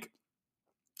that I think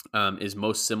is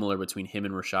most similar between him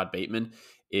and Rashad Bateman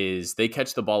is they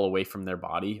catch the ball away from their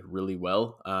body really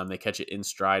well. They catch it in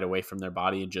stride away from their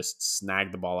body and just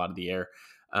snag the ball out of the air.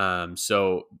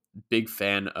 So big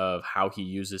fan of how he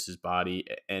uses his body.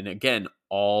 And again,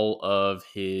 all of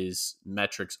his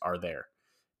metrics are there.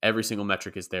 Every single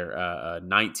metric is there.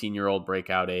 19-year-old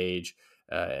breakout age,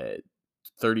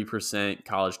 30%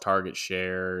 college target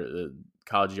share,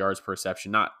 college yards per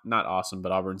reception. Not awesome,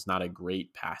 but Auburn's not a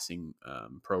great passing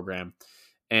program,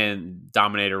 and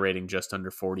dominator rating just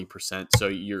under 40%. So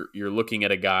you're looking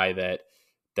at a guy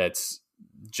that's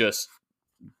just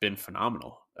been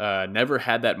phenomenal. Never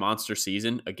had that monster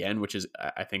season again, which is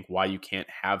I think why you can't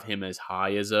have him as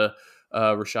high as a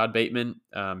Rashad Bateman.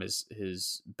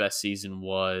 His best season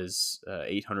was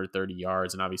 830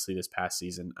 yards, and obviously this past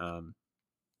season,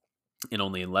 in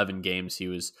only 11 games, he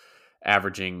was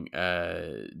averaging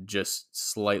just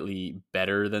slightly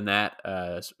better than that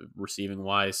receiving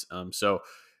wise. So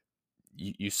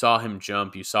you saw him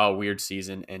jump, you saw a weird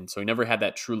season, and so he never had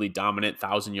that truly dominant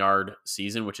 1,000-yard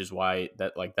season, which is why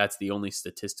that's the only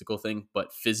statistical thing.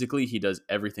 But physically, he does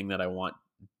everything that I want.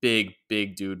 Big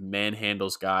dude,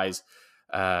 manhandles guys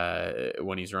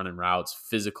when he's running routes,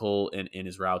 physical in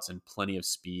his routes, and plenty of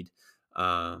speed.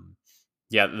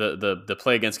 Yeah, the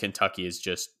play against Kentucky is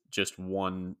just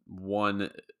one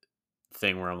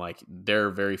thing where I'm like, there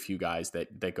are very few guys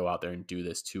that go out there and do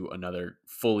this to another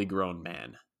fully grown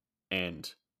man.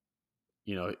 And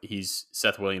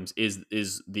Seth Williams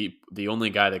is the only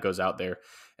guy that goes out there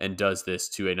and does this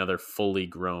to another fully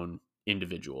grown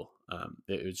individual.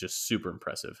 It was just super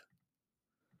impressive.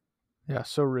 Yeah,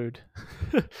 so rude.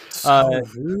 So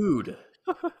rude.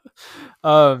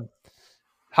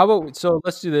 How about, so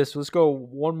let's do this. Let's go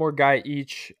one more guy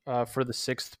each for the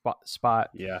 6th spot.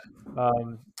 Yeah.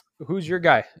 Who's your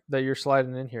guy that you're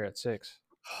sliding in here at 6?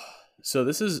 So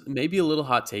this is maybe a little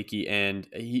hot takey, and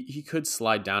he could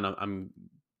slide down. I'm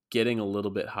getting a little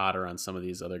bit hotter on some of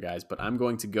these other guys, but I'm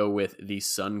going to go with the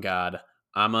sun god,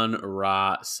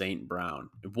 Amon-Ra St. Brown.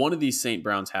 One of these St.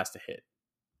 Browns has to hit.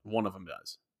 One of them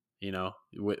does.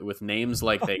 With names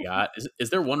like they got. Is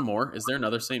there one more? Is there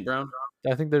another St. Brown?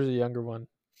 I think there's a younger one.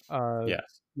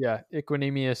 Yeah.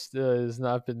 Equanimous has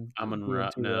not been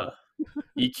Amon-Ra. too No.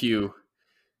 well.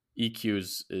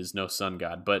 EQ is no sun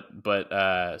god, but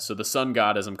so the sun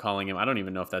god, as I'm calling him, I don't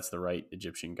even know if that's the right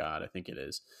Egyptian god. I think it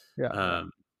is. Yeah.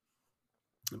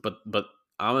 But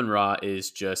Amon-Ra is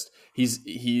just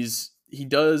he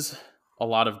does a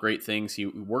lot of great things. He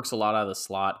works a lot out of the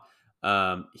slot.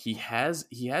 He has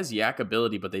yak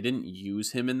ability, but they didn't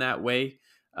use him in that way.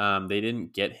 They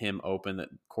didn't get him open. That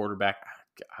quarterback.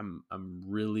 I'm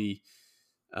really.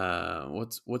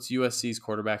 What's USC's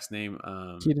quarterback's name?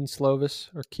 Keaton Slovis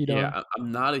or Keaton. Yeah,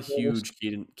 I'm not a huge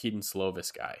Keaton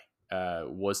Slovis guy.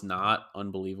 Was not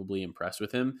unbelievably impressed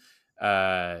with him.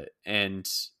 And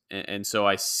so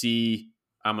I see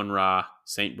Amon-Ra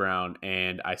St. Brown,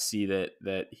 and I see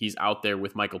that he's out there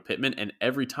with Michael Pittman. And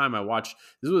every time I watch,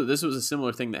 this was a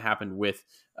similar thing that happened with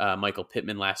Michael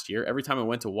Pittman last year. Every time I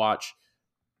went to watch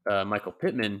Michael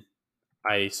Pittman,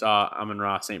 I saw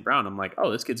Amon-Ra St. Brown. I'm like,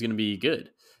 oh, this kid's going to be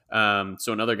good.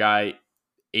 So another guy,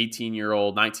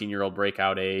 18-year-old, 19-year-old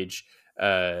breakout age,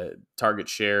 target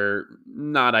share,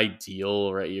 not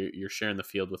ideal, right? You're sharing the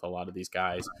field with a lot of these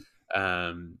guys.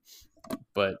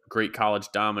 But great college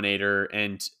dominator.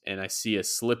 And I see a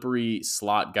slippery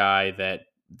slot guy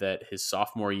that his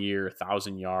sophomore year,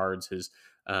 1,000 yards, his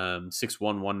 6'1",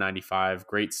 195,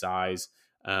 great size.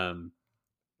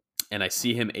 And I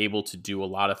see him able to do a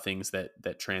lot of things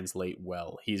that translate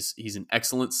well. He's an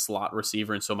excellent slot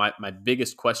receiver. And so my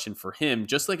biggest question for him,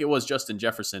 just like it was Justin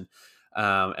Jefferson,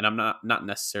 and I'm not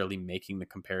necessarily making the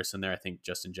comparison there. I think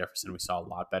Justin Jefferson, we saw a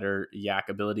lot better yak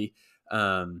ability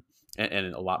and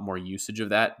a lot more usage of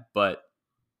that. But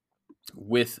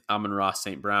with Amon-Ra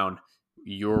St. Brown,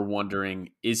 you're wondering,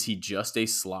 is he just a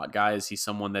slot guy? Is he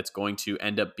someone that's going to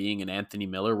end up being an Anthony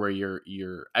Miller, where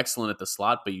you're excellent at the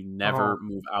slot, but you never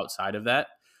move outside of that?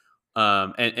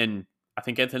 And I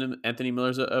think Anthony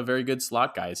Miller's a very good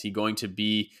slot guy. Is he going to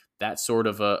be that sort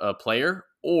of a player,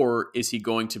 or is he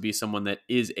going to be someone that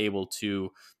is able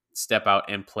to step out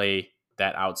and play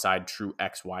that outside true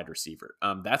X wide receiver?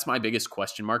 That's my biggest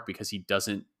question mark, because he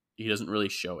doesn't really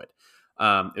show it.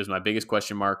 It was my biggest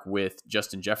question mark with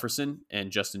Justin Jefferson,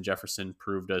 and Justin Jefferson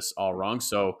proved us all wrong.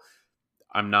 So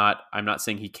I'm not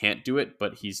saying he can't do it,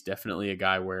 but he's definitely a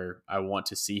guy where I want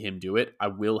to see him do it. I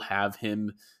will have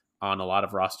him on a lot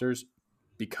of rosters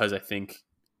because I think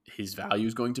his value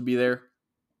is going to be there.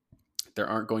 there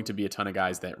aren't going to be a ton of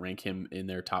guys that rank him in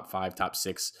their top 5, top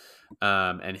 6,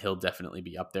 and he'll definitely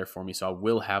be up there for me. So I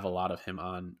will have a lot of him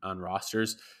on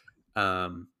rosters.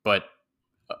 But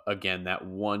again, that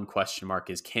one question mark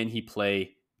is, can he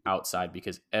play outside?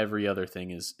 Because every other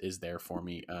thing is there for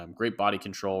me. Great body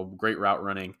control, great route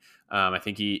running. I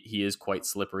think he is quite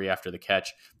slippery after the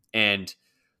catch, and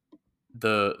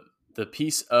the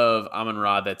piece of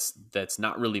Amon-Ra that's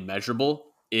not really measurable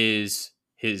is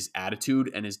his attitude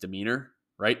and his demeanor,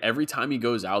 right? Every time he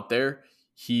goes out there,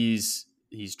 he's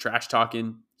trash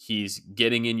talking, he's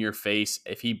getting in your face.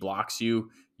 If he blocks you,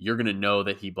 you're going to know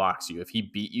that he blocks you. If he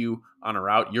beat you on a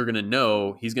route, you're going to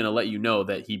know, he's going to let you know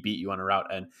that he beat you on a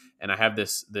route. And I have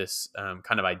this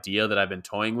kind of idea that I've been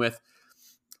toying with.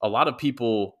 A lot of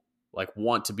people like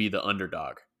want to be the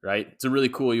underdog, right? It's a really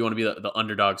cool, you want to be the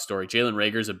underdog story. Jalen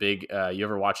Reagor's a big, you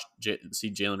ever see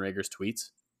Jalen Reagor's tweets?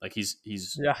 Like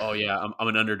he's Yeah. Oh yeah, I'm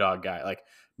an underdog guy. Like,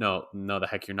 no, the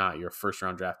heck you're not. You're a first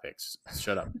round draft picks.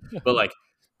 Shut up. But like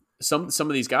some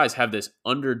of these guys have this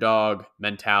underdog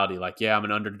mentality. Like, yeah, I'm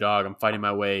an underdog. I'm fighting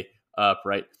my way up,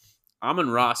 right?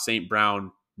 Amon-Ra St.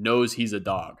 Brown knows he's a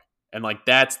dog. And like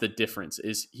that's the difference,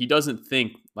 is he doesn't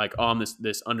think like, oh, I'm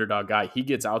this underdog guy. He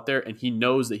gets out there and he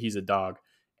knows that he's a dog.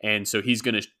 And so he's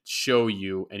going to show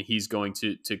you, and he's going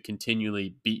to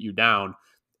continually beat you down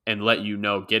and let you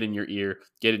know, get in your ear,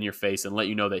 get in your face, and let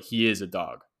you know that he is a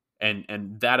dog.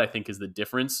 And that I think is the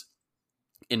difference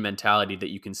in mentality that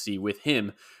you can see with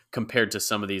him compared to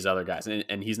some of these other guys.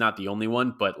 And he's not the only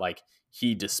one, but like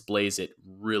he displays it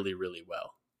really, really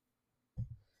well.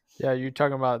 Yeah, you're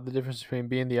talking about the difference between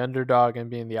being the underdog and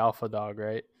being the alpha dog,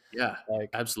 right? Yeah, Like,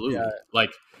 absolutely. yeah.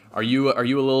 Like, are you a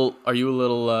little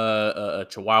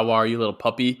Chihuahua? Are you a little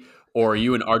puppy, or are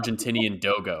you an Argentinian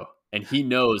dogo? And he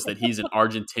knows that he's an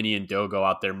Argentinian dogo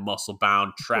out there, muscle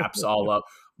bound, traps all up,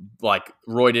 like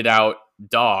roided out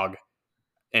dog.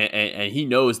 And he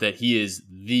knows that he is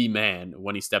the man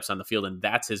when he steps on the field, and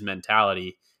that's his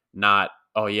mentality. Not,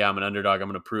 oh yeah, I'm an underdog, I'm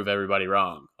going to prove everybody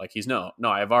wrong. Like he's no,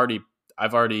 I've already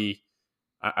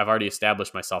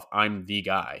established myself. I'm the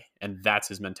guy, and that's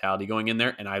his mentality going in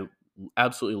there. And I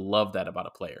absolutely love that about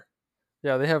a player.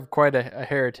 Yeah, they have quite a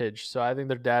heritage. So I think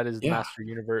their dad is Yeah.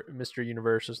 Mr.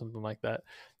 Universe or something like that.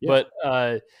 Yeah.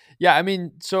 But yeah, I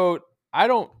mean, so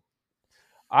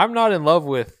I'm not in love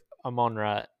with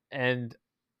Amon-Ra, and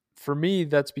for me,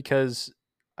 that's because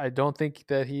I don't think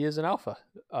that he is an alpha.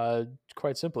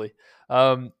 Quite simply.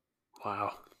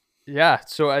 Wow. Yeah,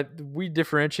 so we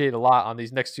differentiate a lot on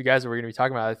these next two guys that we're going to be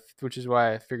talking about, which is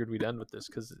why I figured we'd end with this,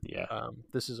 because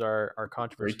this is our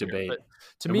controversy. Great debate. But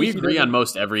to and me, we agree on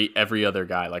most every other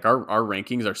guy. Like our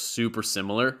rankings are super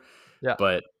similar. Yeah.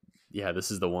 But yeah,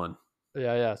 this is the one.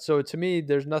 Yeah. So to me,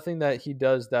 there's nothing that he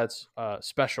does that's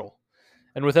special.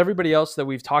 And with everybody else that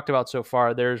we've talked about so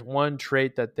far, there's one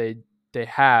trait that they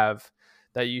have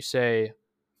that you say,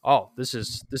 oh, this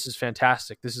is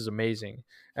fantastic. This is amazing.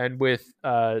 And with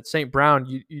St. Brown,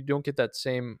 you don't get that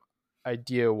same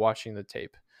idea watching the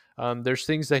tape. There's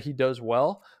things that he does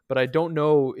well, but I don't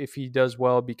know if he does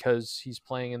well because he's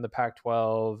playing in the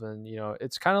Pac-12. And,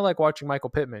 it's kind of like watching Michael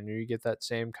Pittman, where you get that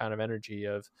same kind of energy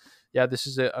of, yeah, this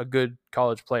is a good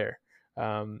college player.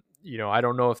 I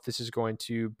don't know if this is going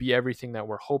to be everything that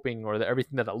we're hoping, or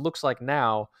everything that it looks like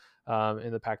now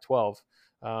in the Pac-12.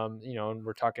 And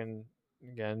we're talking,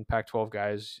 again, Pac-12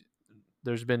 guys.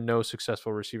 There's been no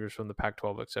successful receivers from the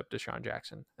Pac-12 except Deshaun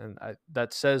Jackson. And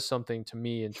that says something to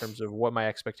me in terms of what my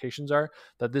expectations are,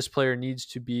 that this player needs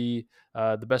to be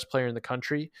the best player in the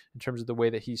country in terms of the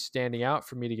way that he's standing out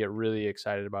for me to get really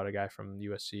excited about a guy from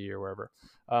USC or wherever.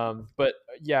 But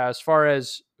yeah, as far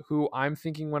as who I'm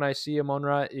thinking when I see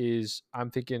Amon-Ra, is I'm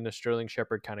thinking a Sterling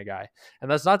Shepard kind of guy. And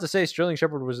that's not to say Sterling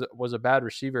Shepard was a bad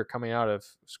receiver coming out of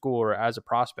school or as a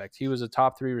prospect. He was a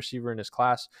top 3 receiver in his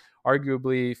class.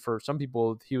 Arguably, for some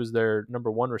people, he was their number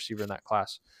 1 receiver in that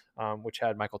class, which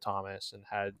had Michael Thomas and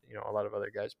had a lot of other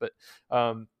guys. But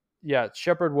yeah,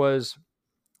 Shepard was,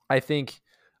 I think,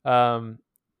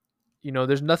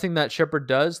 there's nothing that Shepard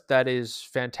does that is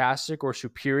fantastic or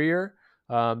superior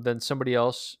than somebody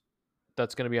else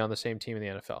that's going to be on the same team in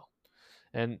the NFL.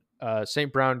 And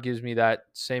St. Brown gives me that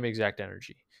same exact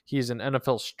energy. He's an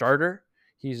NFL starter.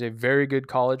 He's a very good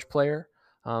college player.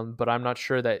 But I'm not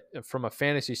sure that from a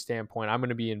fantasy standpoint, I'm going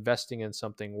to be investing in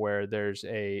something where there's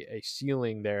a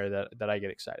ceiling there that I get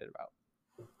excited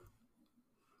about.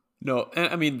 No,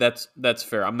 I mean that's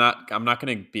fair. I'm not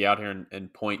going to be out here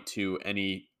and point to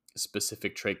any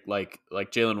specific trait like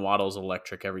Jalen Waddle's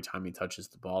electric every time he touches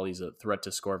the ball. He's a threat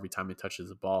to score every time he touches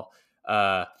the ball.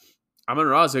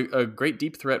 Amon-Ra is a great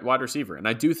deep threat wide receiver, and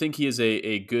I do think he is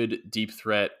a good deep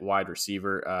threat wide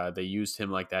receiver. They used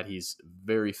him like that. He's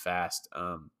very fast.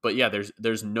 But yeah,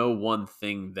 there's no one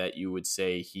thing that you would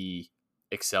say he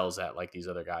excels at like these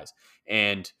other guys,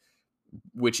 and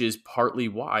which is partly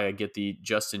why I get the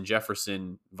Justin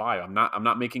Jefferson vibe. I'm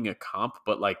not making a comp,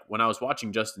 but like when I was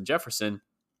watching Justin Jefferson,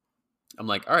 I'm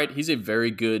like, all right, he's a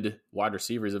very good wide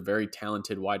receiver. He's a very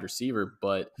talented wide receiver,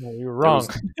 but No, you were wrong.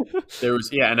 there was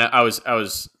yeah, and I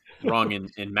was wrong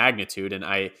in magnitude, and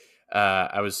I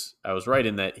was right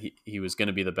in that he was going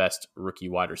to be the best rookie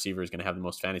wide receiver. He's going to have the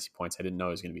most fantasy points. I didn't know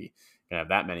he was going to have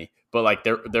that many, but like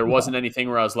there wasn't anything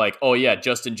where I was like, oh yeah,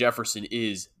 Justin Jefferson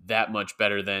is that much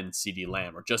better than CD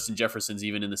Lamb, or Justin Jefferson's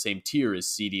even in the same tier as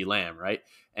CD Lamb, right?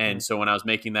 And so when I was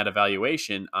making that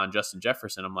evaluation on Justin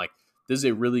Jefferson, I'm like, this is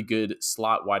a really good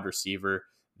slot wide receiver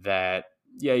that,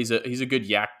 yeah, he's a good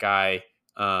yak guy.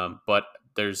 But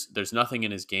there's nothing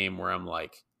in his game where I'm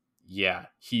like, yeah,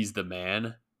 he's the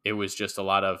man. It was just a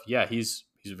lot of, yeah, he's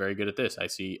very good at this. I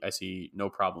see no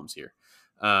problems here.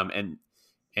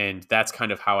 And that's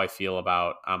kind of how I feel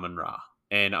about Amon-Ra.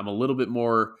 And I'm a little bit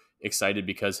more excited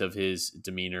because of his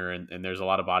demeanor, and there's a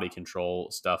lot of body control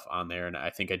stuff on there. And I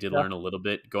think I did learn a little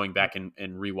bit going back and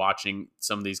rewatching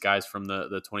some of these guys from the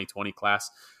 2020 class.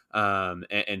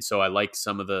 And so I like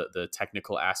some of the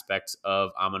technical aspects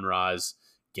of Amon-Ra's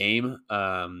game.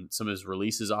 Some of his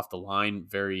releases off the line,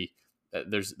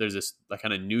 there's this like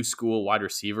kind of new school wide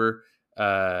receiver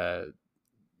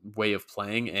way of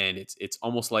playing, and it's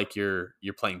almost like you're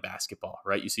playing basketball,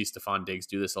 right? You see Stephon Diggs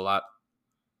do this a lot,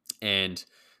 and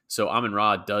so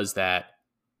Amon-Ra does that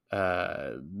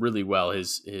really well.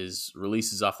 His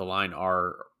releases off the line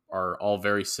are all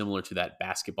very similar to that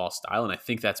basketball style, and I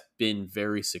think that's been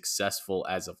very successful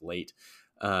as of late.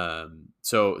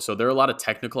 So there are a lot of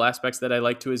technical aspects that I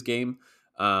like to his game,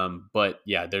 but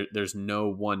yeah, there's no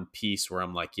one piece where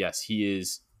I'm like, yes, he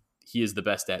is the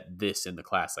best at this in the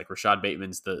class. Like Rashad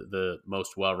Bateman's the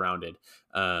most well-rounded.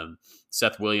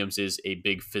 Seth Williams is a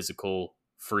big physical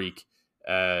freak.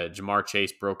 Jamar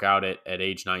Chase broke out at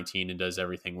age 19 and does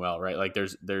everything well, right? Like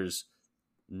there's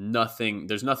nothing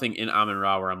in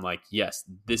Amon-Ra where I'm like, yes,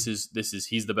 this is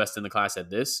he's the best in the class at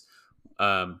this.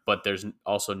 But there's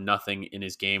also nothing in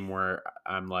his game where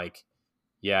I'm like,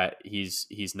 yeah,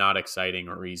 he's not exciting,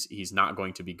 or he's not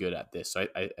going to be good at this. So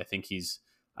I think he's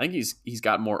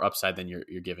got more upside than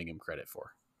you're giving him credit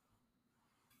for.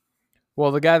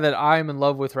 Well, the guy that I'm in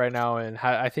love with right now, and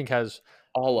I think has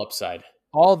all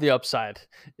the upside,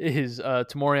 is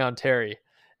Tamorrion Terry.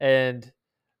 And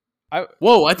I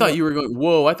thought you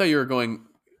were going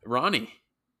Ronnie.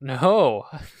 No.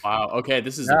 Wow. Okay,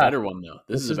 this is a better one though.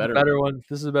 This is a better one.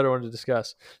 This is a better one to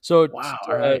discuss. So wow.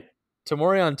 All right.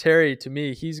 Tamorrion Terry, to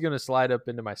me, he's going to slide up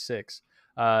into my 6.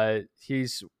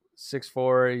 He's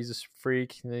 6'4". He's a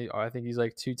freak. I think he's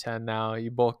like 210 now. He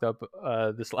bulked up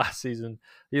this last season.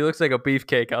 He looks like a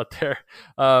beefcake out there.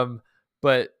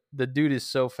 But the dude is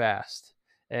so fast.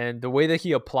 And the way that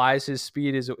he applies his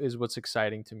speed is what's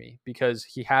exciting to me, because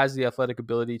he has the athletic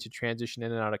ability to transition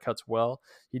in and out of cuts well.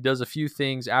 He does a few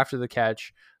things after the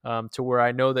catch to where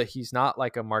I know that he's not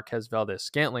like a Marquez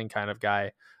Valdes-Scantling kind of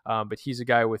guy, but he's a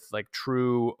guy with like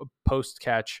true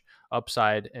post-catch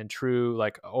upside and true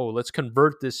like, oh, let's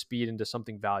convert this speed into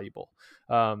something valuable.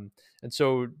 And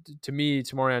so to me,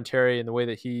 Tamorrion Terry and the way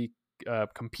that he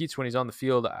competes when he's on the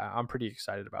field, I'm pretty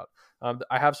excited about.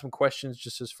 I have some questions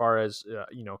just as far as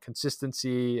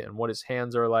consistency and what his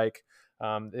hands are like.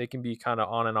 They can be kind of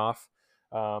on and off,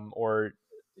 or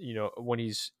when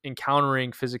he's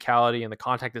encountering physicality and the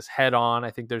contact is head on,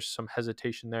 I think there's some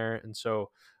hesitation there, and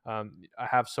so I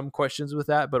have some questions with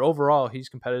that. But overall, he's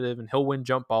competitive and he'll win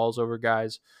jump balls over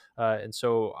guys, and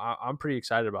so I'm pretty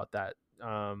excited about that.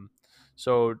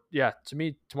 So yeah, to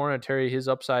me, Tamorrion Terry, his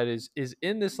upside is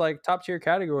in this like top tier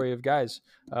category of guys,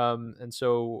 and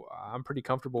so I'm pretty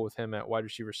comfortable with him at wide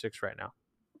receiver 6 right now.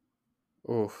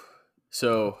 Oh,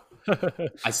 so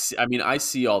I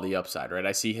see all the upside, right?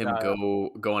 I see him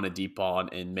go on a deep ball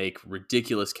and make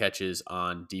ridiculous catches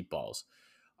on deep balls.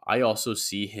 I also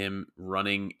see him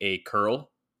running a curl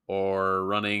or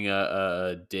running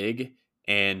a dig,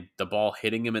 and the ball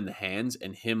hitting him in the hands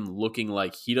and him looking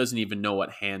like he doesn't even know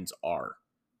what hands are,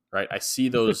 right? I see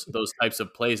those types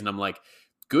of plays, and I'm like,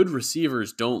 good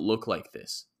receivers don't look like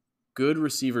this. Good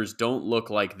receivers don't look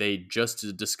like they just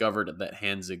discovered that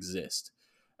hands exist,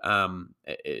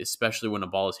 especially when a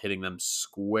ball is hitting them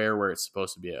square where it's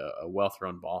supposed to be a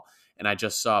well-thrown ball. And I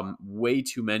just saw way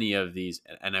too many of these,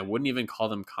 and I wouldn't even call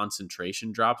them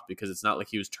concentration drops because it's not like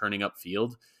he was turning up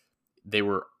field. They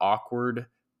were awkward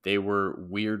they were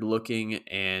weird looking,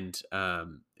 and I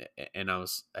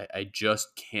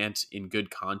just can't in good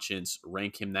conscience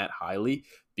rank him that highly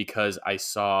because I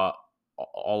saw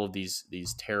all of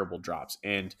these terrible drops.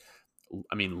 And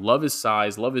I mean, love his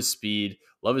size, love his speed,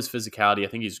 love his physicality. I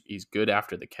think he's good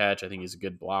after the catch. I think he's a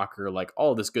good blocker, like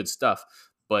all this good stuff.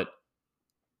 But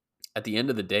at the end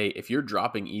of the day, if you're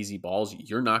dropping easy balls,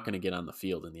 you're not going to get on the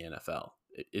field in the NFL.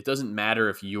 It doesn't matter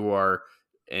if you are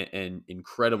an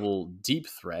incredible deep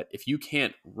threat. If you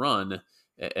can't run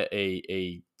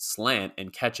a slant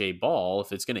and catch a ball,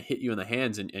 if it's going to hit you in the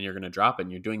hands and you're going to drop it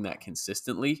and you're doing that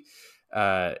consistently,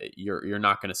 you're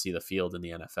not going to see the field in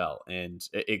the NFL, and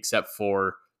except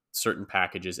for certain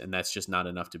packages, and that's just not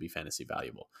enough to be fantasy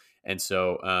valuable. And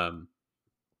so,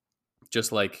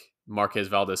 just like Marquez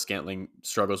Valdes-Scantling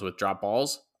struggles with drop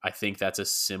balls, I think that's a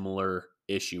similar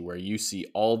issue where you see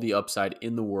all the upside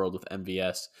in the world with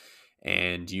MVS,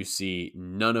 and you see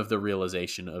none of the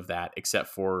realization of that except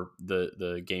for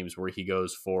the games where he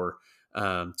goes for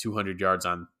 200 yards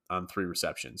on 3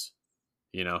 receptions,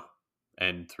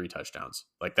 and 3 touchdowns.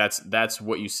 Like that's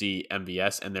what you see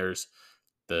MVS, and there's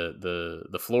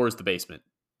the floor is the basement.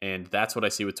 And that's what I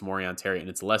see with Tamorrion Terry. And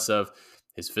it's less of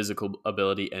his physical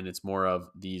ability, and it's more of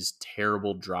these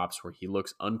terrible drops where he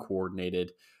looks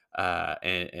uncoordinated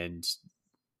and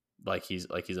like he's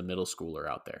a middle schooler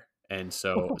out there. And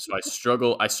so I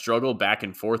struggle back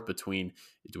and forth between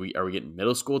are we getting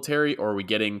middle school Terry, or are we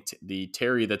getting the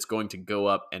Terry that's going to go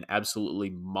up and absolutely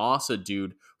moss a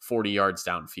dude 40 yards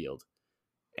downfield?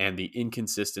 And the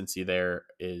inconsistency there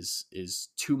is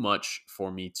too much for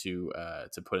me to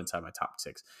put inside my top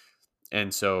 6.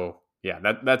 And so, yeah,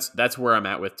 that's where I'm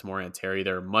at with Tamorrion Terry.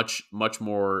 There are much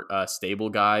more stable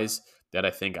guys that I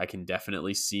think I can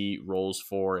definitely see roles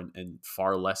for, and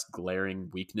far less glaring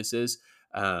weaknesses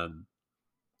than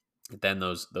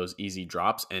those easy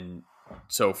drops. And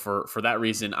so for that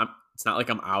reason, it's not like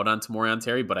I'm out on Tamorrion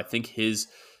Terry, but I think his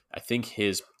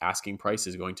asking price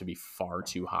is going to be far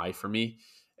too high for me.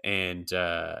 And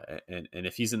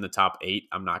if he's in the top 8,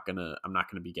 I'm not gonna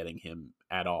be getting him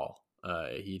at all.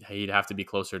 He'd have to be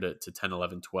closer to 10,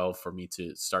 11, 12 for me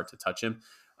to start to touch him.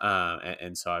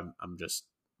 And so I'm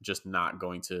just not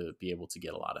going to be able to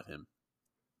get a lot of him.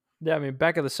 Yeah, I mean,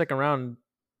 back of the second round,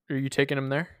 are you taking him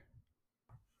there?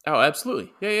 Oh,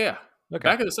 absolutely. Yeah. Okay.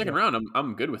 Back of the second round,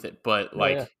 I'm good with it. But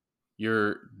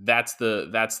that's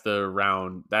the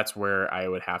round. That's where I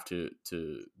would have to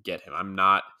get him. I'm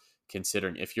not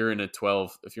considering if you're in a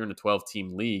 12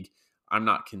 team league, I'm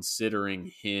not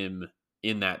considering him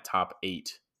in that top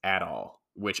 8 at all,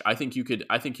 which I think you could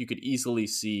easily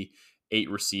see 8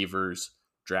 receivers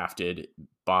drafted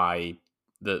by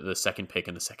the second pick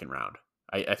in the second round.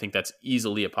 I think that's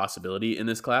easily a possibility in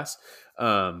this class.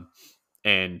 And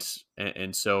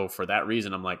so for that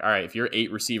reason, I'm like, all right, if you're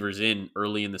 8 receivers in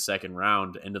early in the second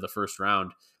round, end of the first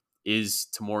round, is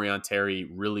Tamorrion Terry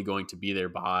really going to be there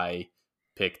by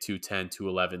pick 210,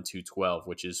 211, 212,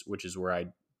 which is where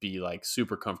I'd be like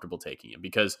super comfortable taking him?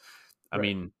 Because I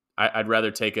mean, I'd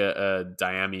rather take a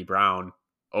Dyami Brown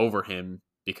over him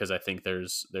because I think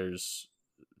there's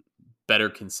better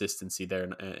consistency there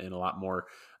and a lot more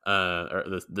or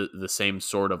the same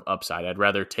sort of upside. I'd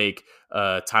rather take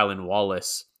Tylan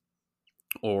Wallace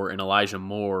or an Elijah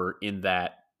Moore in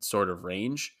that sort of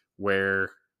range, where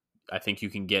I think you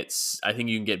can get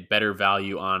better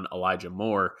value on Elijah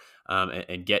Moore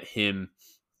and get him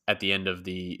at the end of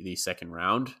the second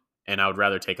round. And I would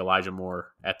rather take Elijah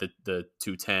Moore at the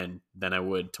 210 than I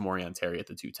would Tamorrion Terry at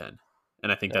the 210.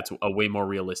 And I think that's a way more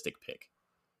realistic pick.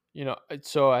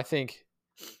 So I think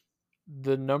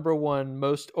the number one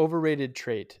most overrated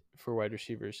trait for wide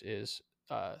receivers is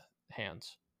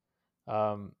hands.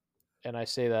 And I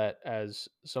say that as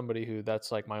somebody who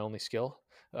that's like my only skill.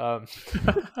 But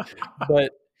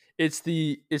it's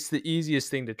the easiest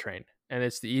thing to train, and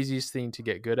it's the easiest thing to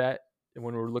get good at. And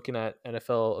when we're looking at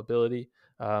NFL ability,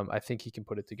 I think he can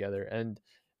put it together. And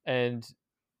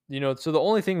so the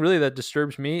only thing really that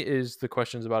disturbs me is the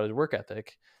questions about his work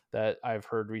ethic that I've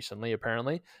heard recently,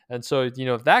 apparently. And so,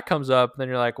 if that comes up, then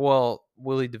you're like, well,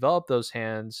 will he develop those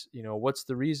hands? What's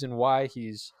the reason why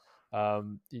he's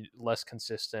less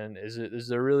consistent? Is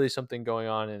there really something going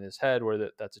on in his head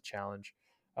where that's a challenge?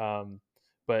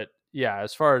 But yeah,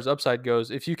 as far as upside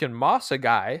goes, if you can moss a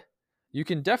guy, you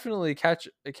can definitely catch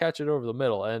it over the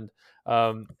middle. And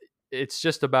it's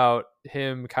just about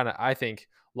him kind of, I think,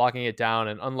 locking it down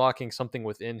and unlocking something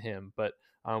within him. But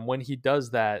when he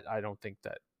does that, I don't think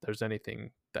that there's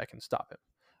anything that can stop him.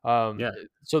 Yeah.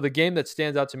 So the game that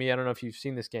stands out to me, I don't know if you've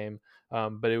seen this game,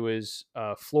 but it was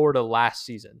Florida last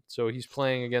season. So he's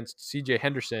playing against CJ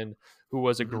Henderson, who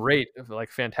was a great,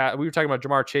 like, fantastic. We were talking about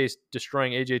Jamar Chase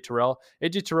destroying AJ Terrell.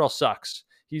 AJ Terrell sucks.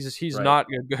 He's Right. not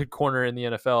a good corner in the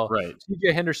NFL. Right.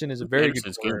 CJ Henderson is a very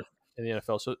Henderson's good corner good. in the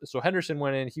NFL. So Henderson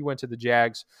went in. He went to the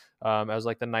Jags as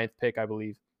like the 9th pick, I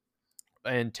believe.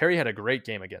 And Terry had a great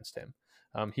game against him.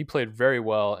 He played very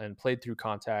well and played through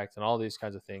contact and all these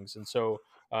kinds of things. And so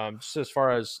just as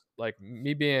far as like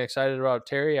me being excited about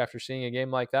Terry after seeing a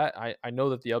game like that, I know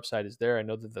that the upside is there. I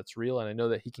know that that's real, and I know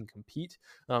that he can compete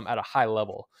at a high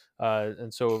level.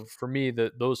 And so for me,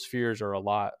 those fears are a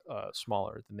lot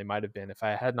smaller than they might have been if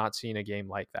I had not seen a game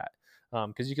like that.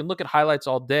 Because you can look at highlights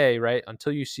all day, right?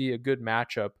 Until you see a good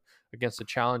matchup against a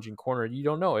challenging corner, you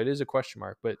don't know. It is a question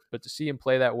mark. But to see him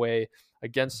play that way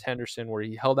against Henderson, where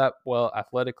he held up well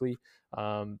athletically,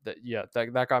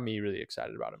 that got me really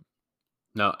excited about him.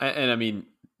 No, and I mean,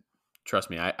 trust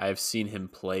me, I've seen him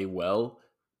play well,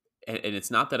 and it's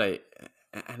not that I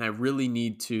really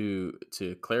need to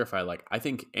clarify. Like, I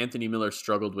think Anthony Miller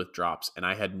struggled with drops, and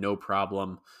I had no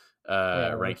problem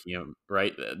ranking him.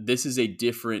 Right, this is a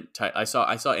different type. I saw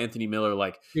Anthony Miller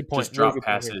like just drop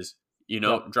passes.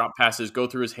 Drop passes go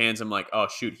through his hands. I'm like, oh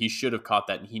shoot, he should have caught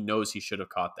that, and he knows he should have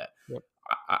caught that. Yep.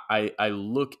 I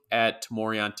look at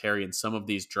Tamorrion Terry and some of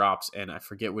these drops, and I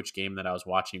forget which game that I was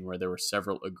watching where there were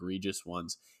several egregious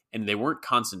ones, and they weren't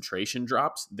concentration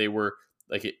drops. They were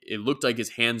like it looked like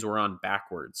his hands were on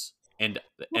backwards, and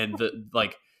the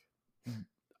like.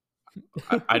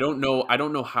 I don't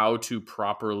know how to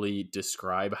properly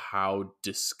describe how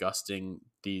disgusting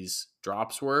these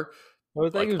drops were. I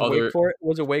think it was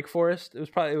Was it Wake Forest? It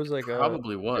was like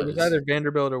probably was. It was either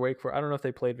Vanderbilt or Wake Forest. I don't know if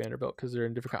they played Vanderbilt because they're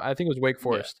in different. I think it was Wake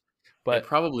Forest, but it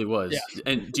probably was. Yeah.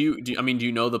 And do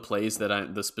you know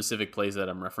the specific plays that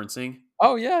I'm referencing?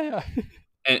 Oh yeah.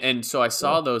 and so I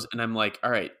saw those, and I'm like,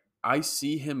 all right, I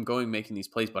see him making these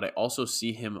plays, but I also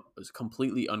see him as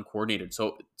completely uncoordinated.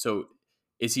 So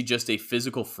is he just a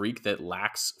physical freak that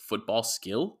lacks football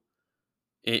skill?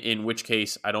 In which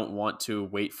case, I don't want to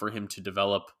wait for him to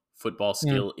develop football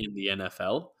skill in the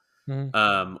NFL.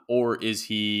 Or is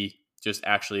he just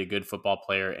actually a good football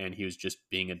player and he was just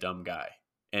being a dumb guy?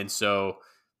 And so,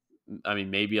 I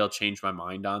mean, maybe I'll change my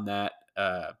mind on that.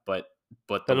 But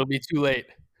that'll be too late.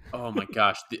 Oh my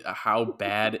gosh, how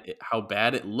bad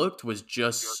it looked was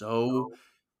just so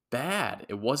bad.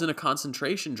 It wasn't a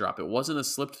concentration drop. It wasn't a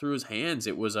slip through his hands.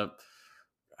 It was a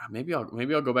maybe I'll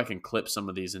go back and clip some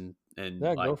of these and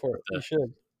like go for it. You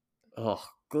should. Oh,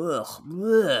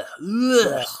 ugh.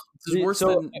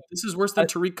 This is worse than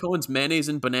Tariq Cohen's mayonnaise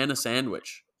and banana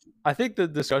sandwich. I think the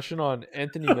discussion on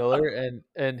Anthony Miller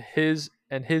and his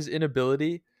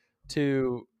inability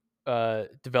to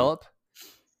develop,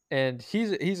 and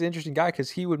he's an interesting guy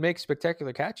because he would make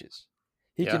spectacular catches.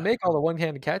 He can make all the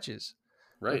one-handed catches,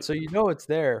 right? And so it's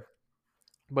there,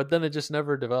 but then it just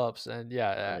never develops. And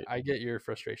right. I get your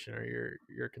frustration or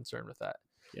your concern with that.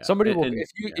 Yeah. Somebody will,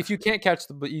 if you can't catch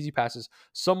the easy passes,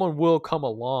 someone will come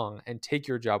along and take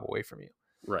your job away from you.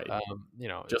 Right.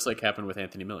 Just like happened with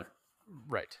Anthony Miller.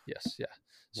 Right. Yes. Yeah.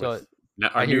 So now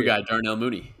our new guy, Darnell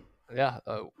Mooney. Yeah.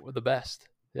 The best.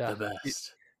 Yeah. The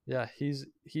best.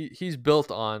 He's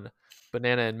built on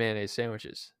banana and mayonnaise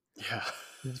sandwiches. Yeah.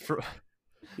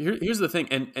 Here's the thing.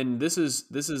 And this is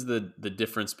the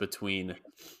difference between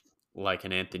like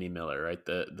an Anthony Miller, right?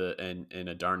 And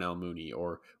a Darnell Mooney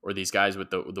or these guys with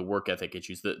the work ethic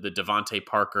issues, the Devontae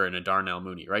Parker and a Darnell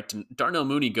Mooney, right? Darnell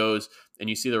Mooney goes, and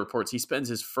you see the reports, he spends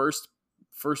his first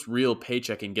real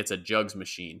paycheck and gets a jugs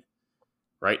machine,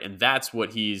 right? And that's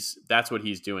what he's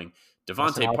doing.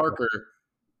 Devontae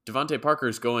Parker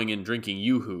is going and drinking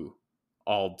Yoo-Hoo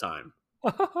all the time,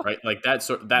 right? Like that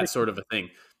sort of a thing.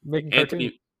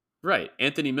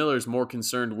 Anthony Miller is more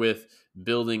concerned with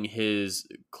building his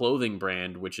clothing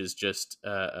brand, which is just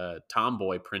a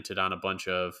tomboy printed on a bunch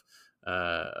of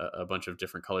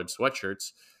different colored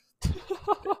sweatshirts.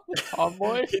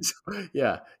 Tomboy?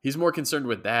 He's more concerned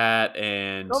with that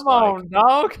and come on,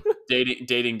 dog.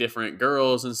 dating different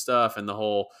girls and stuff, and the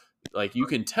whole like you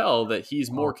can tell that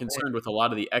he's more concerned with a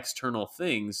lot of the external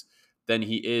things than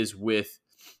he is with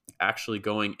actually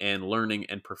going and learning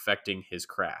and perfecting his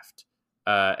craft.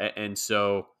 And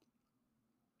so,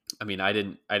 I mean, I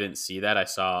didn't see that. I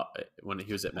saw when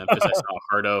he was at Memphis, I saw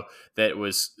Hardo that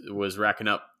was racking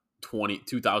up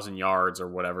 2,000 yards or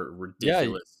whatever.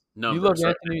 Ridiculous. Yeah, you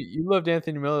loved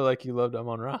Anthony Miller like you loved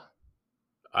Amon-Ra.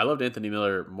 I loved Anthony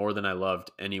Miller more than I loved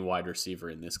any wide receiver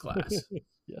in this class.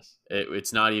 Yes.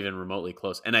 It's not even remotely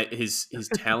close. And his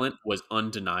talent was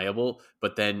undeniable,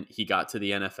 but then he got to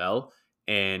the NFL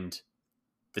and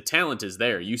the talent is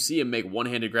there. You see him make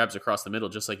one-handed grabs across the middle,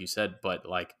 just like you said, but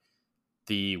like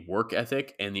the work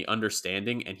ethic and the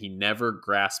understanding, and he never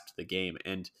grasped the game.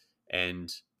 And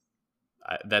it's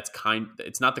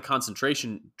not the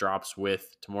concentration drops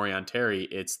with Tamorrion Terry.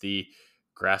 It's the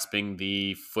grasping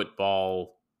the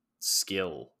football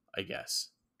skill, I guess.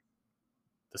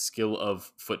 The skill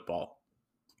of football.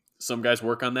 Some guys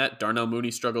work on that. Darnell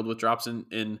Mooney struggled with drops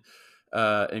in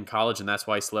college, and that's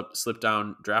why he slipped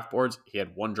down draft boards. He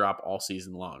had one drop all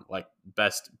season long, like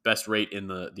best rate in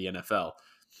the NFL.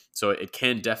 So it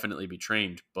can definitely be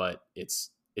trained, but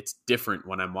it's different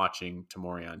when I'm watching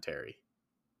Tamorrion Terry.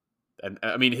 And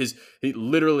I mean, his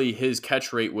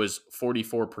catch rate was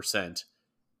 44%,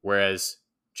 whereas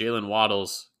Jalen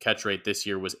Waddle's catch rate this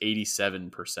year was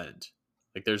 87%.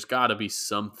 Like, there's got to be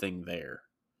something there.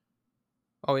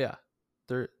 Oh yeah,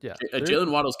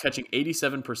 Jalen Waddle's catching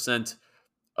 87%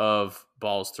 of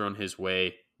balls thrown his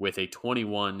way with a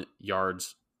 21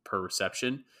 yards per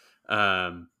reception,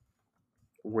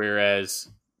 whereas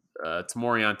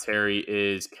Tamorrion Terry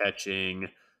is catching.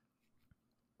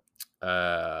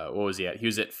 What was he at? He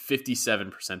was at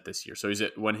 57% this year. So he's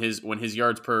at when his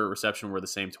yards per reception were the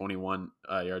same, 21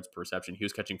 yards per reception. He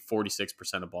was catching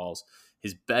 46% of balls.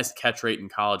 His best catch rate in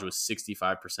college was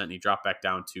 65%. And he dropped back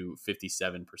down to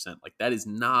 57%. Like, that is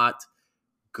not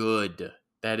good.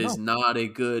 That is not a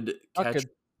good catch.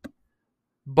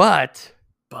 But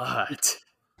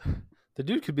the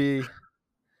dude could be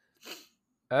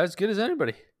as good as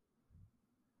anybody.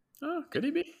 Oh, could he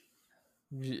be?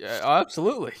 Yeah,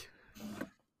 absolutely.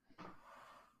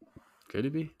 Could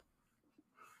he be?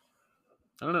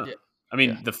 I don't know. Yeah. I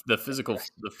mean, the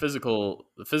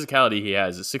physicality he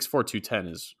has, 6'4", 210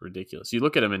 is ridiculous. You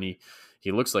look at him and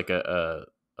he looks like a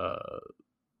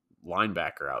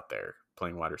linebacker out there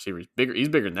playing wide receiver. He's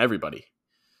bigger than everybody.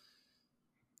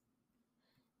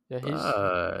 Yeah,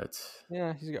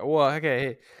 he's got, well,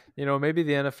 okay, maybe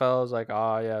the NFL is like,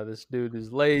 oh yeah, this dude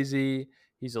is lazy.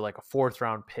 He's like a 4th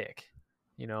round pick,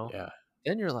 Yeah.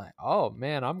 Then you're like, oh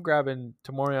man, I'm grabbing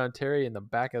Tamorrion Terry in the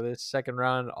back of this 2nd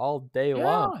round all day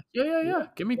long. Yeah.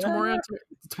 Give me Tamorrion Terry.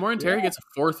 Tamorrion Terry gets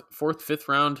a 4th, 5th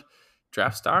round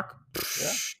draft stock.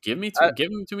 Yeah. Give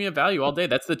him to me a value all day.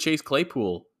 That's the Chase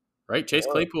Claypool, right? Chase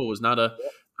Claypool was not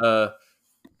a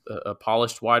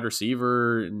polished wide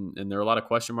receiver, and there are a lot of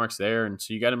question marks there, and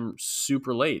so you got him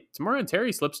super late. Tamorrion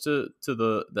Terry slips to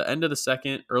the end of the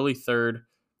 2nd, early 3rd.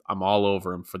 I'm all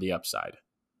over him for the upside.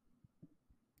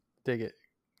 Dig it.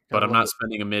 But I'm not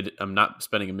spending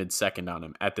a mid-second on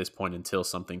him at this point until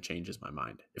something changes my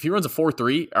mind. If he runs a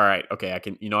 4.3, all right, okay, I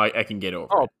can get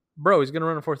over it. Bro, he's gonna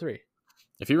run a 4.3.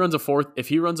 If he runs a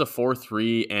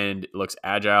 4.3 and looks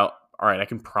agile, all right, I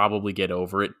can probably get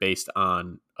over it based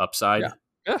on upside.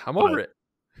 Yeah, I'm over it.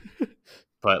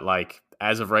 But like,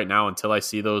 as of right now, until I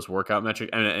see those workout metrics,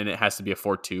 and it has to be a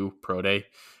 4.2 pro day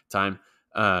time,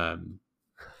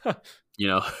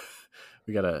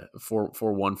 we got a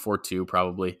 4.1, 4.2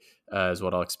 probably is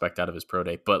what I'll expect out of his pro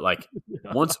day. But like,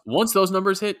 once those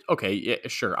numbers hit, okay, yeah,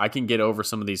 sure, I can get over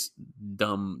some of these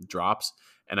dumb drops,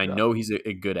 and I know he's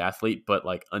a good athlete. But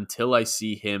like, until I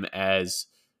see him as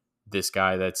this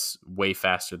guy that's way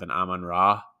faster than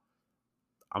Amon-Ra,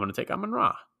 I'm going to take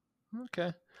Amon-Ra.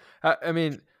 Okay. I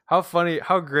mean, how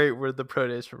great were the pro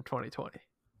days from 2020?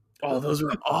 Oh, those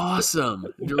were awesome.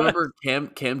 Do you remember Cam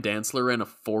Dantzler ran a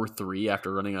 4.3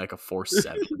 after running like a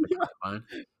 4.7?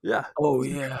 Yeah. Oh,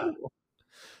 yeah.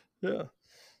 Yeah.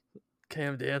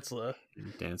 Cam Dantzler.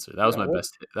 That was my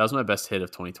best hit. That was my best hit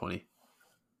of 2020.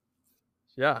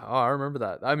 Yeah. Oh, I remember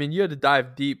that. I mean, you had to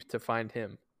dive deep to find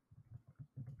him.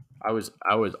 I was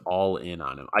all in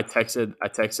on him. I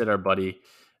texted our buddy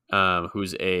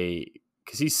who's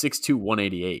because he's 6'2",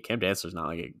 188. Cam Dantzler's not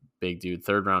like a big dude.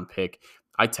 3rd round pick.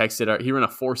 I texted he ran a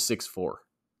 4.64.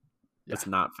 That's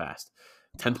not fast.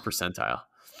 10th percentile.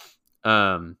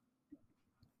 And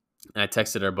I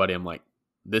texted our buddy. I'm like,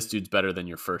 this dude's better than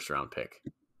your 1st round pick,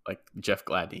 like Jeff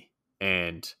Gladney.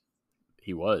 And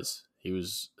he was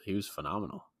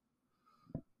phenomenal.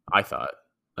 I thought.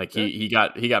 Like he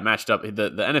got matched up.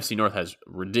 The NFC North has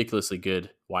ridiculously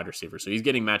good wide receivers, so he's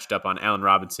getting matched up on Allen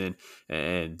Robinson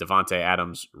and Devontae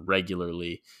Adams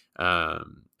regularly,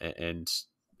 and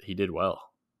he did well.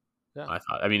 Yeah. I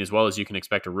thought. I mean, as well as you can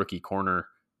expect a rookie corner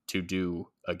to do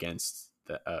against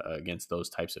those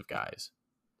types of guys.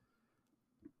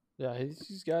 Yeah,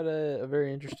 he's got a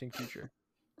very interesting future.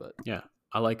 But yeah,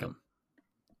 I like him.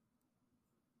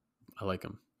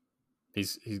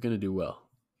 He's going to do well.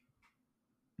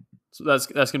 So that's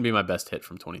going to be my best hit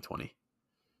from 2020.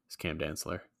 It's Cam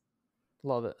Dantzler.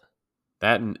 Love it.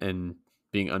 That and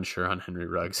being unsure on Henry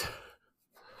Ruggs.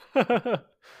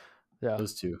 Yeah.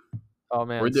 Those two. Oh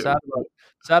man,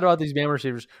 sad about these Bama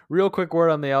receivers. Real quick word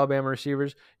on the Alabama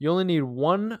receivers: you only need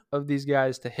one of these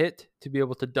guys to hit to be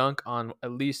able to dunk on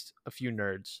at least a few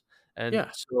nerds. And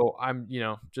Yeah. so I'm,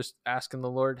 just asking the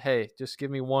Lord, hey, just give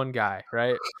me one guy,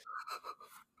 right?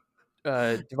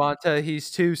 Devonta, he's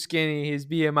too skinny. His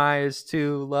BMI is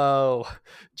too low.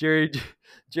 Jerry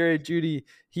Judy,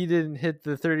 he didn't hit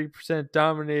the 30%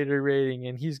 dominator rating,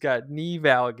 and he's got knee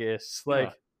valgus.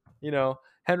 Like,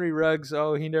 Henry Ruggs,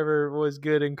 he never was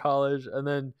good in college. And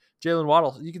then Jalen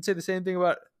Waddle, you can say the same thing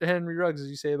about Henry Ruggs as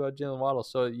you say about Jalen Waddle.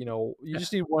 So, you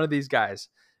just need one of these guys.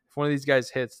 If one of these guys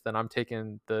hits, then I'm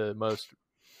taking the most,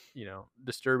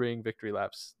 disturbing victory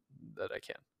laps that I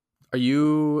can. Are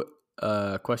you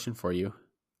question for you?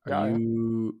 Are Yeah.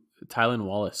 you Tylan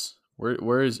Wallace?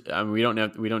 Where is? I mean, we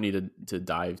don't need to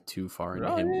dive too far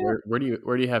into him. Yeah. Where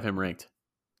do you have him ranked?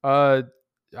 I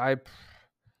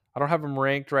don't have him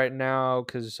ranked right now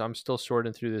because I'm still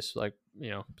sorting through this,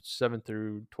 7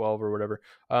 through 12 or whatever.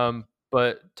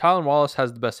 But Tylan Wallace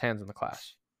has the best hands in the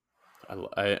class. I'm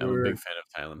a big fan of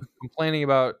Tylan. Complaining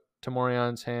about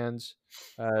Tamorion's hands,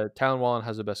 Tylan Wallace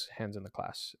has the best hands in the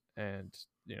class, and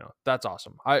that's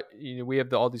awesome. We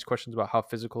have all these questions about how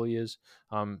physical he is.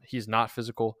 He's not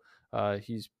physical.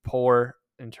 He's poor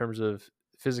in terms of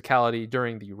physicality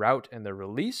during the route and the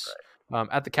release. Right.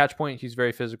 At the catch point, he's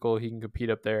very physical. He can compete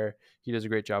up there. He does a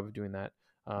great job of doing that.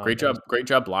 Great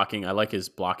job blocking. I like his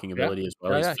blocking ability as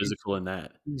well. He's physical in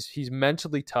that. He's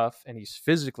mentally tough and he's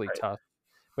physically tough,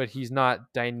 but he's not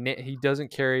he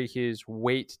doesn't carry his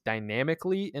weight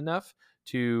dynamically enough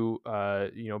to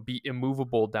be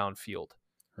immovable downfield.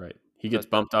 Right. He gets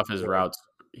bumped off his routes.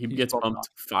 He gets bumped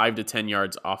 5 to 10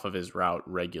 yards off of his route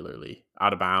regularly,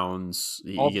 out of bounds.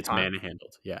 He gets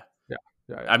manhandled. Yeah.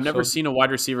 I've never seen a wide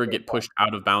receiver get pushed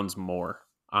out of bounds more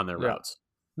on their routes.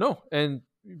 No, and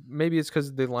maybe it's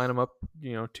because they line them up,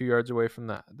 2 yards away from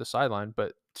the sideline,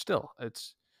 but still,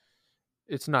 it's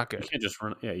not good. You can't just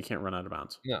run. Yeah, you can't run out of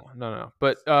bounds. No.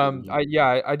 But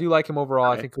I do like him overall.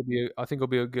 Right. I think he'll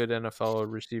be a good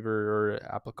NFL receiver or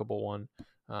applicable one,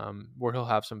 where he'll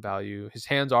have some value. His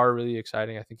hands are really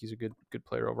exciting. I think he's a good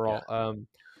player overall. Yeah.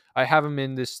 I have him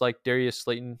in this like Darius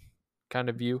Slayton kind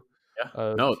of view.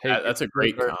 Yeah. That's a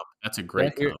great comp. That's a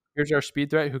great comp. Here's our speed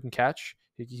threat who can catch.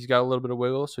 He's got a little bit of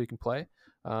wiggle, so he can play.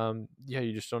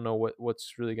 You just don't know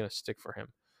what's really going to stick for him.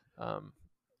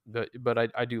 But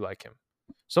I do like him.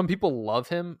 Some people love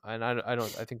him, and I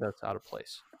don't. I think that's out of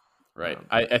place. Right.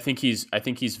 I think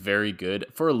he's very good.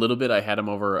 For a little bit, I had him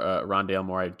over Rondale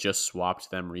Moore. I just swapped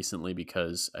them recently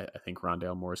because I think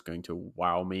Rondale Moore is going to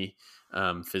wow me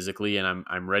physically, and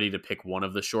I'm ready to pick one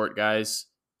of the short guys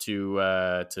to.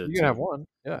 You can have one.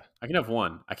 Yeah, I can have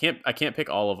one. I can't pick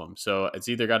all of them. So it's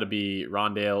either got to be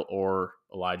Rondale or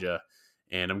Elijah,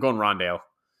 and I'm going Rondale.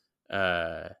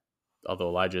 Although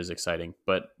Elijah is exciting,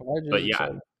 but yeah.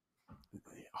 Exciting.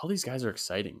 All these guys are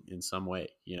exciting in some way,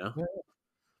 Yeah.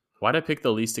 Why'd I pick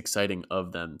the least exciting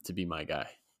of them to be my guy?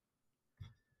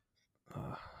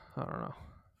 I don't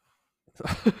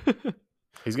know.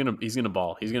 He's gonna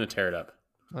ball. He's gonna tear it up.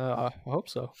 I hope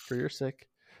so, for your sake.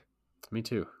 Me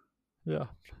too. Yeah.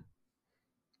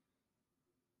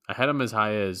 I had him as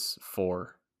high as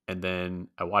 4, and then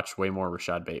I watched way more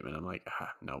Rashad Bateman. I'm like,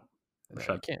 no,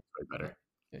 Rashad can't way better.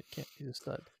 You can't. He's a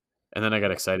stud. And then I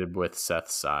got excited with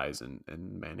Seth's size and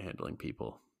manhandling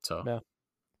people. So, yeah.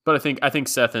 But I think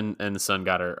Seth and the Sun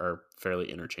God are fairly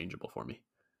interchangeable for me.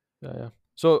 Yeah.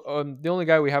 So the only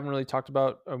guy we haven't really talked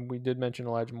about, we did mention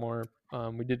Elijah Moore.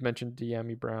 We did mention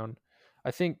De'Ami Brown.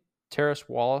 I think Terrace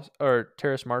Marshall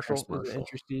is an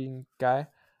interesting guy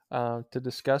to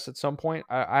discuss at some point.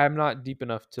 I am not deep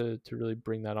enough to really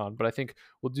bring that on, but I think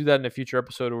we'll do that in a future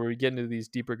episode where we get into these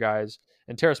deeper guys.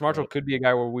 And Terrace Marshall could be a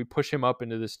guy where we push him up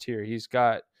into this tier. He's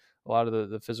got a lot of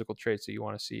the physical traits that you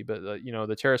want to see, but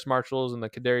the Terrace Marshalls and the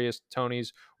Kadarius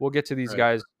Tonys, we'll get to these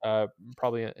guys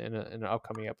probably in an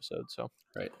upcoming episode. So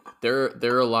there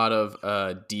are a lot of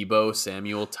Deebo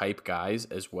Samuel type guys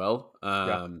as well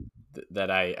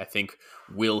that I think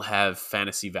will have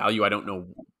fantasy value. I don't know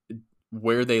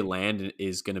where they land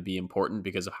is going to be important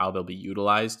because of how they'll be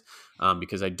utilized,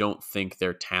 because I don't think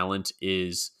their talent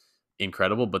is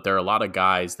incredible, but there are a lot of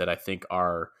guys that I think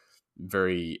are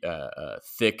very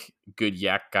thick, good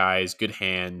yak guys, good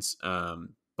hands,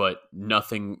 but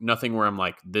nothing where I'm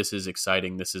like, this is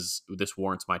exciting. This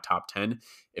warrants my top 10.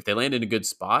 If they land in a good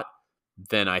spot,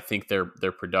 then I think their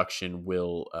production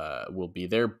will be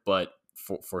there. But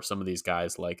for some of these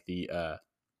guys, like the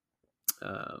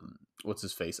what's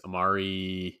his face,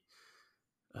 Amari,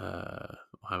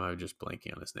 how why am I just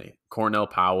blanking on his name? Cornell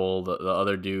Powell, the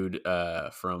other dude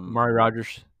from Amari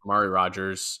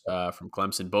Rogers from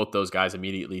Clemson. Both those guys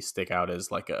immediately stick out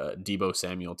as like a Deebo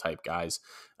Samuel type guys,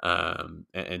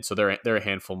 and so they're a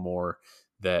handful more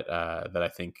that I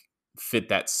think fit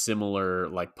that similar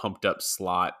like pumped up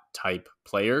slot type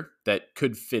player that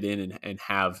could fit in and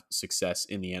have success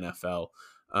in the NFL.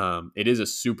 It is a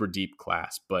super deep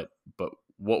class, but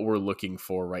what we're looking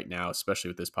for right now, especially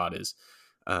with this pod, is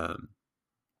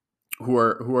who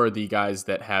are the guys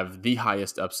that have the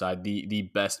highest upside,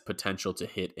 the best potential to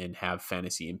hit and have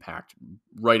fantasy impact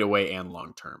right away and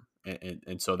long term.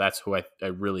 And so that's who I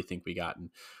really think we got.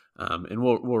 And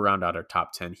we'll round out our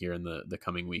top 10 here in the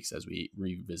coming weeks as we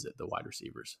revisit the wide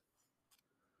receivers.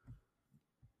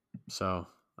 So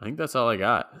I think that's all I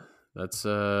got.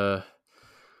 That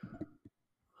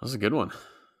was a good one.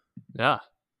 Yeah.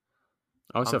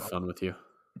 I always have fun with you.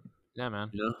 Yeah, man.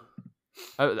 You know?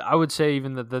 I would say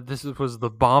even that this was the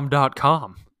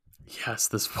bomb.com. Yes,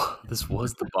 this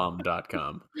was the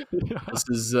bomb.com. Yeah. This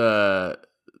is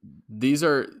these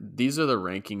are the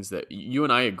rankings that you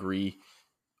and I agree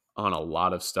on a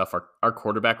lot of stuff. Our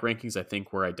quarterback rankings, I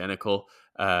think, were identical.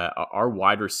 Our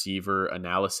wide receiver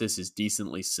analysis is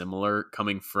decently similar,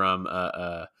 coming from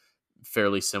a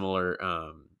fairly similar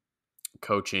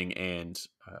coaching and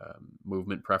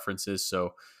movement preferences.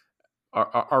 So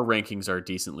our rankings are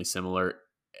decently similar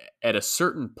at a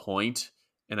certain point,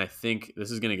 and I think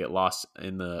this is going to get lost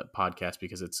in the podcast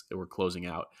because we're closing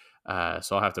out.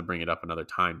 So I'll have to bring it up another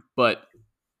time. But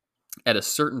at a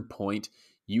certain point,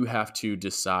 you have to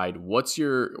decide what's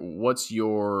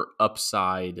your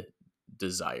upside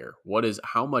desire.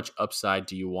 How much upside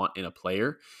do you want in a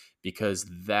player? Because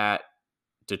that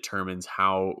determines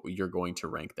how you're going to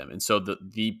rank them. And so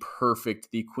the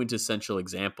quintessential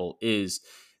example is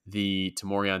the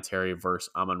Tamorrion Terry versus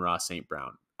Amon-Ra St.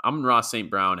 Brown. Amon-Ra St.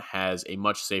 Brown has a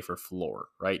much safer floor,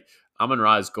 right?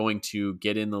 Amon-Ra is going to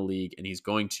get in the league and he's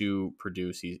going to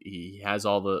produce. He has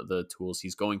all the tools.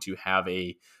 He's going to have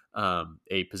a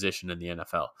position in the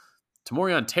NFL.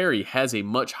 Tamorrion Terry has a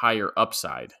much higher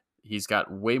upside. He's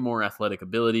got way more athletic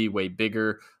ability, way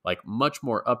bigger, like much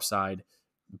more upside.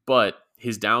 But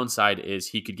his downside is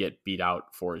he could get beat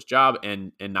out for his job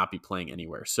and not be playing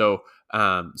anywhere. So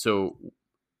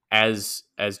as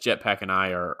Jetpack and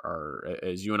I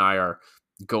as you and I are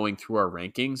going through our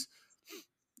rankings,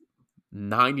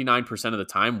 99% of the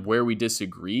time where we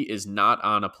disagree is not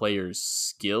on a player's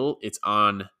skill. It's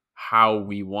on how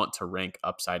we want to rank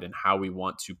upside and how we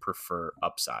want to prefer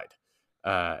upside.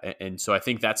 And so I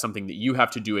think that's something that you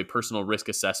have to do a personal risk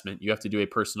assessment. You have to do a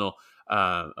personal,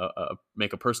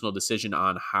 make a personal decision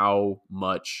on how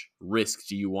much risk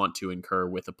do you want to incur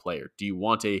with a player. Do you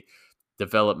want a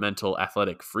developmental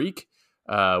athletic freak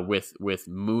with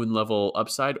moon level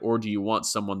upside, or do you want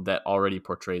someone that already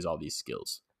portrays all these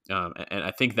skills? And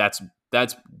I think that's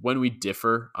when we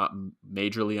differ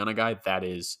majorly on a guy. That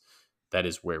is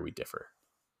where we differ.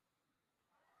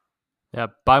 Yeah,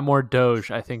 buy more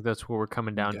Doge. I think that's what we're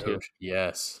coming down to.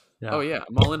 Yes. Yeah. Oh yeah,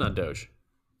 I'm all in on Doge.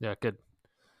 Yeah, good.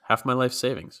 Half my life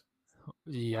savings.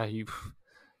 Yeah,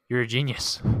 you're a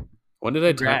genius. When did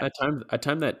I time? I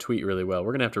timed that tweet really well.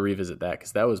 We're gonna have to revisit that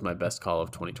because that was my best call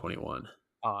of 2021.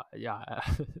 Yeah,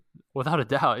 without a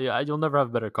doubt. Yeah, you'll never have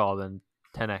a better call than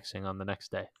 10xing on the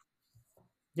next day.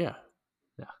 Yeah.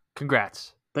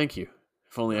 Congrats. Thank you.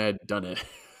 If only I had done it.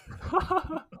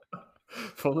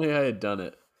 If only I had done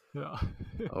it. Yeah.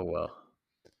 Oh well.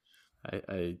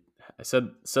 I said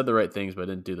the right things, but I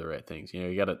didn't do the right things. You know,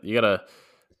 you gotta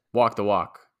walk the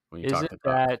walk when you talk the talk.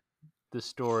 Isn't that the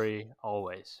story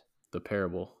always? The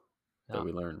parable that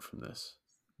we learned from this.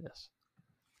 Yes.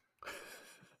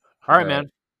 All right, man.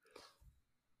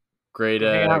 Great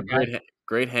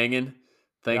hanging.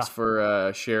 Thanks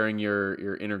for sharing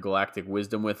your intergalactic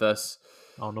wisdom with us.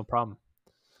 Oh, no problem.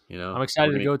 You know, I'm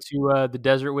excited to go to the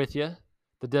desert with you.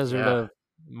 The desert of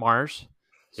Mars.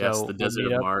 Yes, the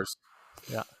desert of Mars.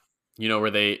 Yeah. You know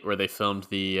where they filmed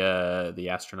the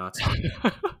astronauts.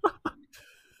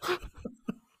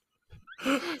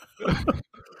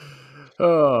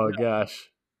 Oh gosh.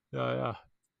 Yeah.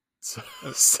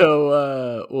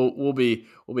 So we'll be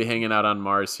hanging out on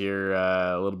Mars here,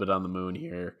 a little bit on the moon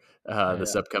here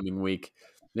this upcoming week.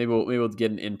 Maybe we'll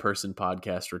get an in-person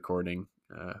podcast recording.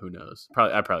 Who knows?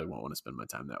 I probably won't want to spend my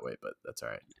time that way, but that's all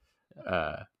right.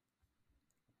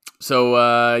 So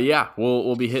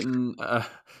we'll be hitting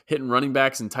running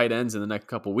backs and tight ends in the next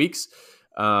couple weeks.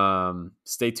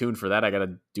 Stay tuned for that. I got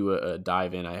to do a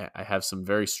dive in. I have some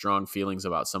very strong feelings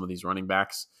about some of these running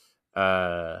backs,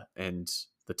 and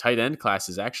the tight end class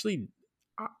is actually,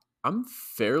 I'm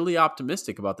fairly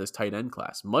optimistic about this tight end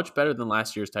class. Much better than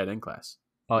last year's tight end class.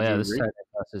 Oh, Would yeah, you this agree? tight end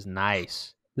class is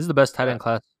nice. This is the best tight Yeah. end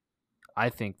class I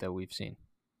think that we've seen.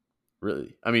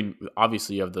 Really? I mean,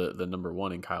 obviously you have the number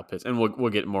one in Kyle Pitts, and we'll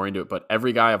get more into it. But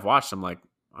every guy I've watched, I'm like,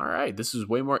 all right, this is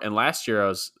way more. And last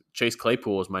year Chase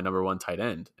Claypool was my number one tight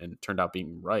end, and it turned out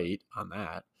being right on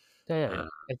that. Yeah,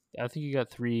 I think you got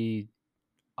 3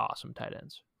 awesome tight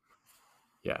ends.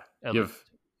 Yeah, At you least.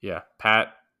 have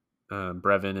Pat,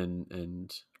 Brevin,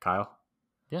 and Kyle.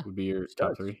 Yeah, would be your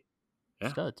top 3. Yeah,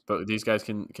 studs. but these guys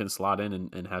can slot in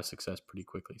and have success pretty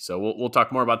quickly. So we'll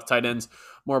talk more about the tight ends,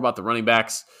 more about the running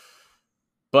backs.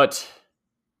 But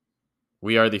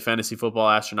we are the Fantasy Football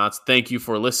Astronauts. Thank you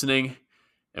for listening,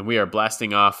 and we are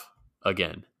blasting off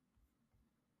again.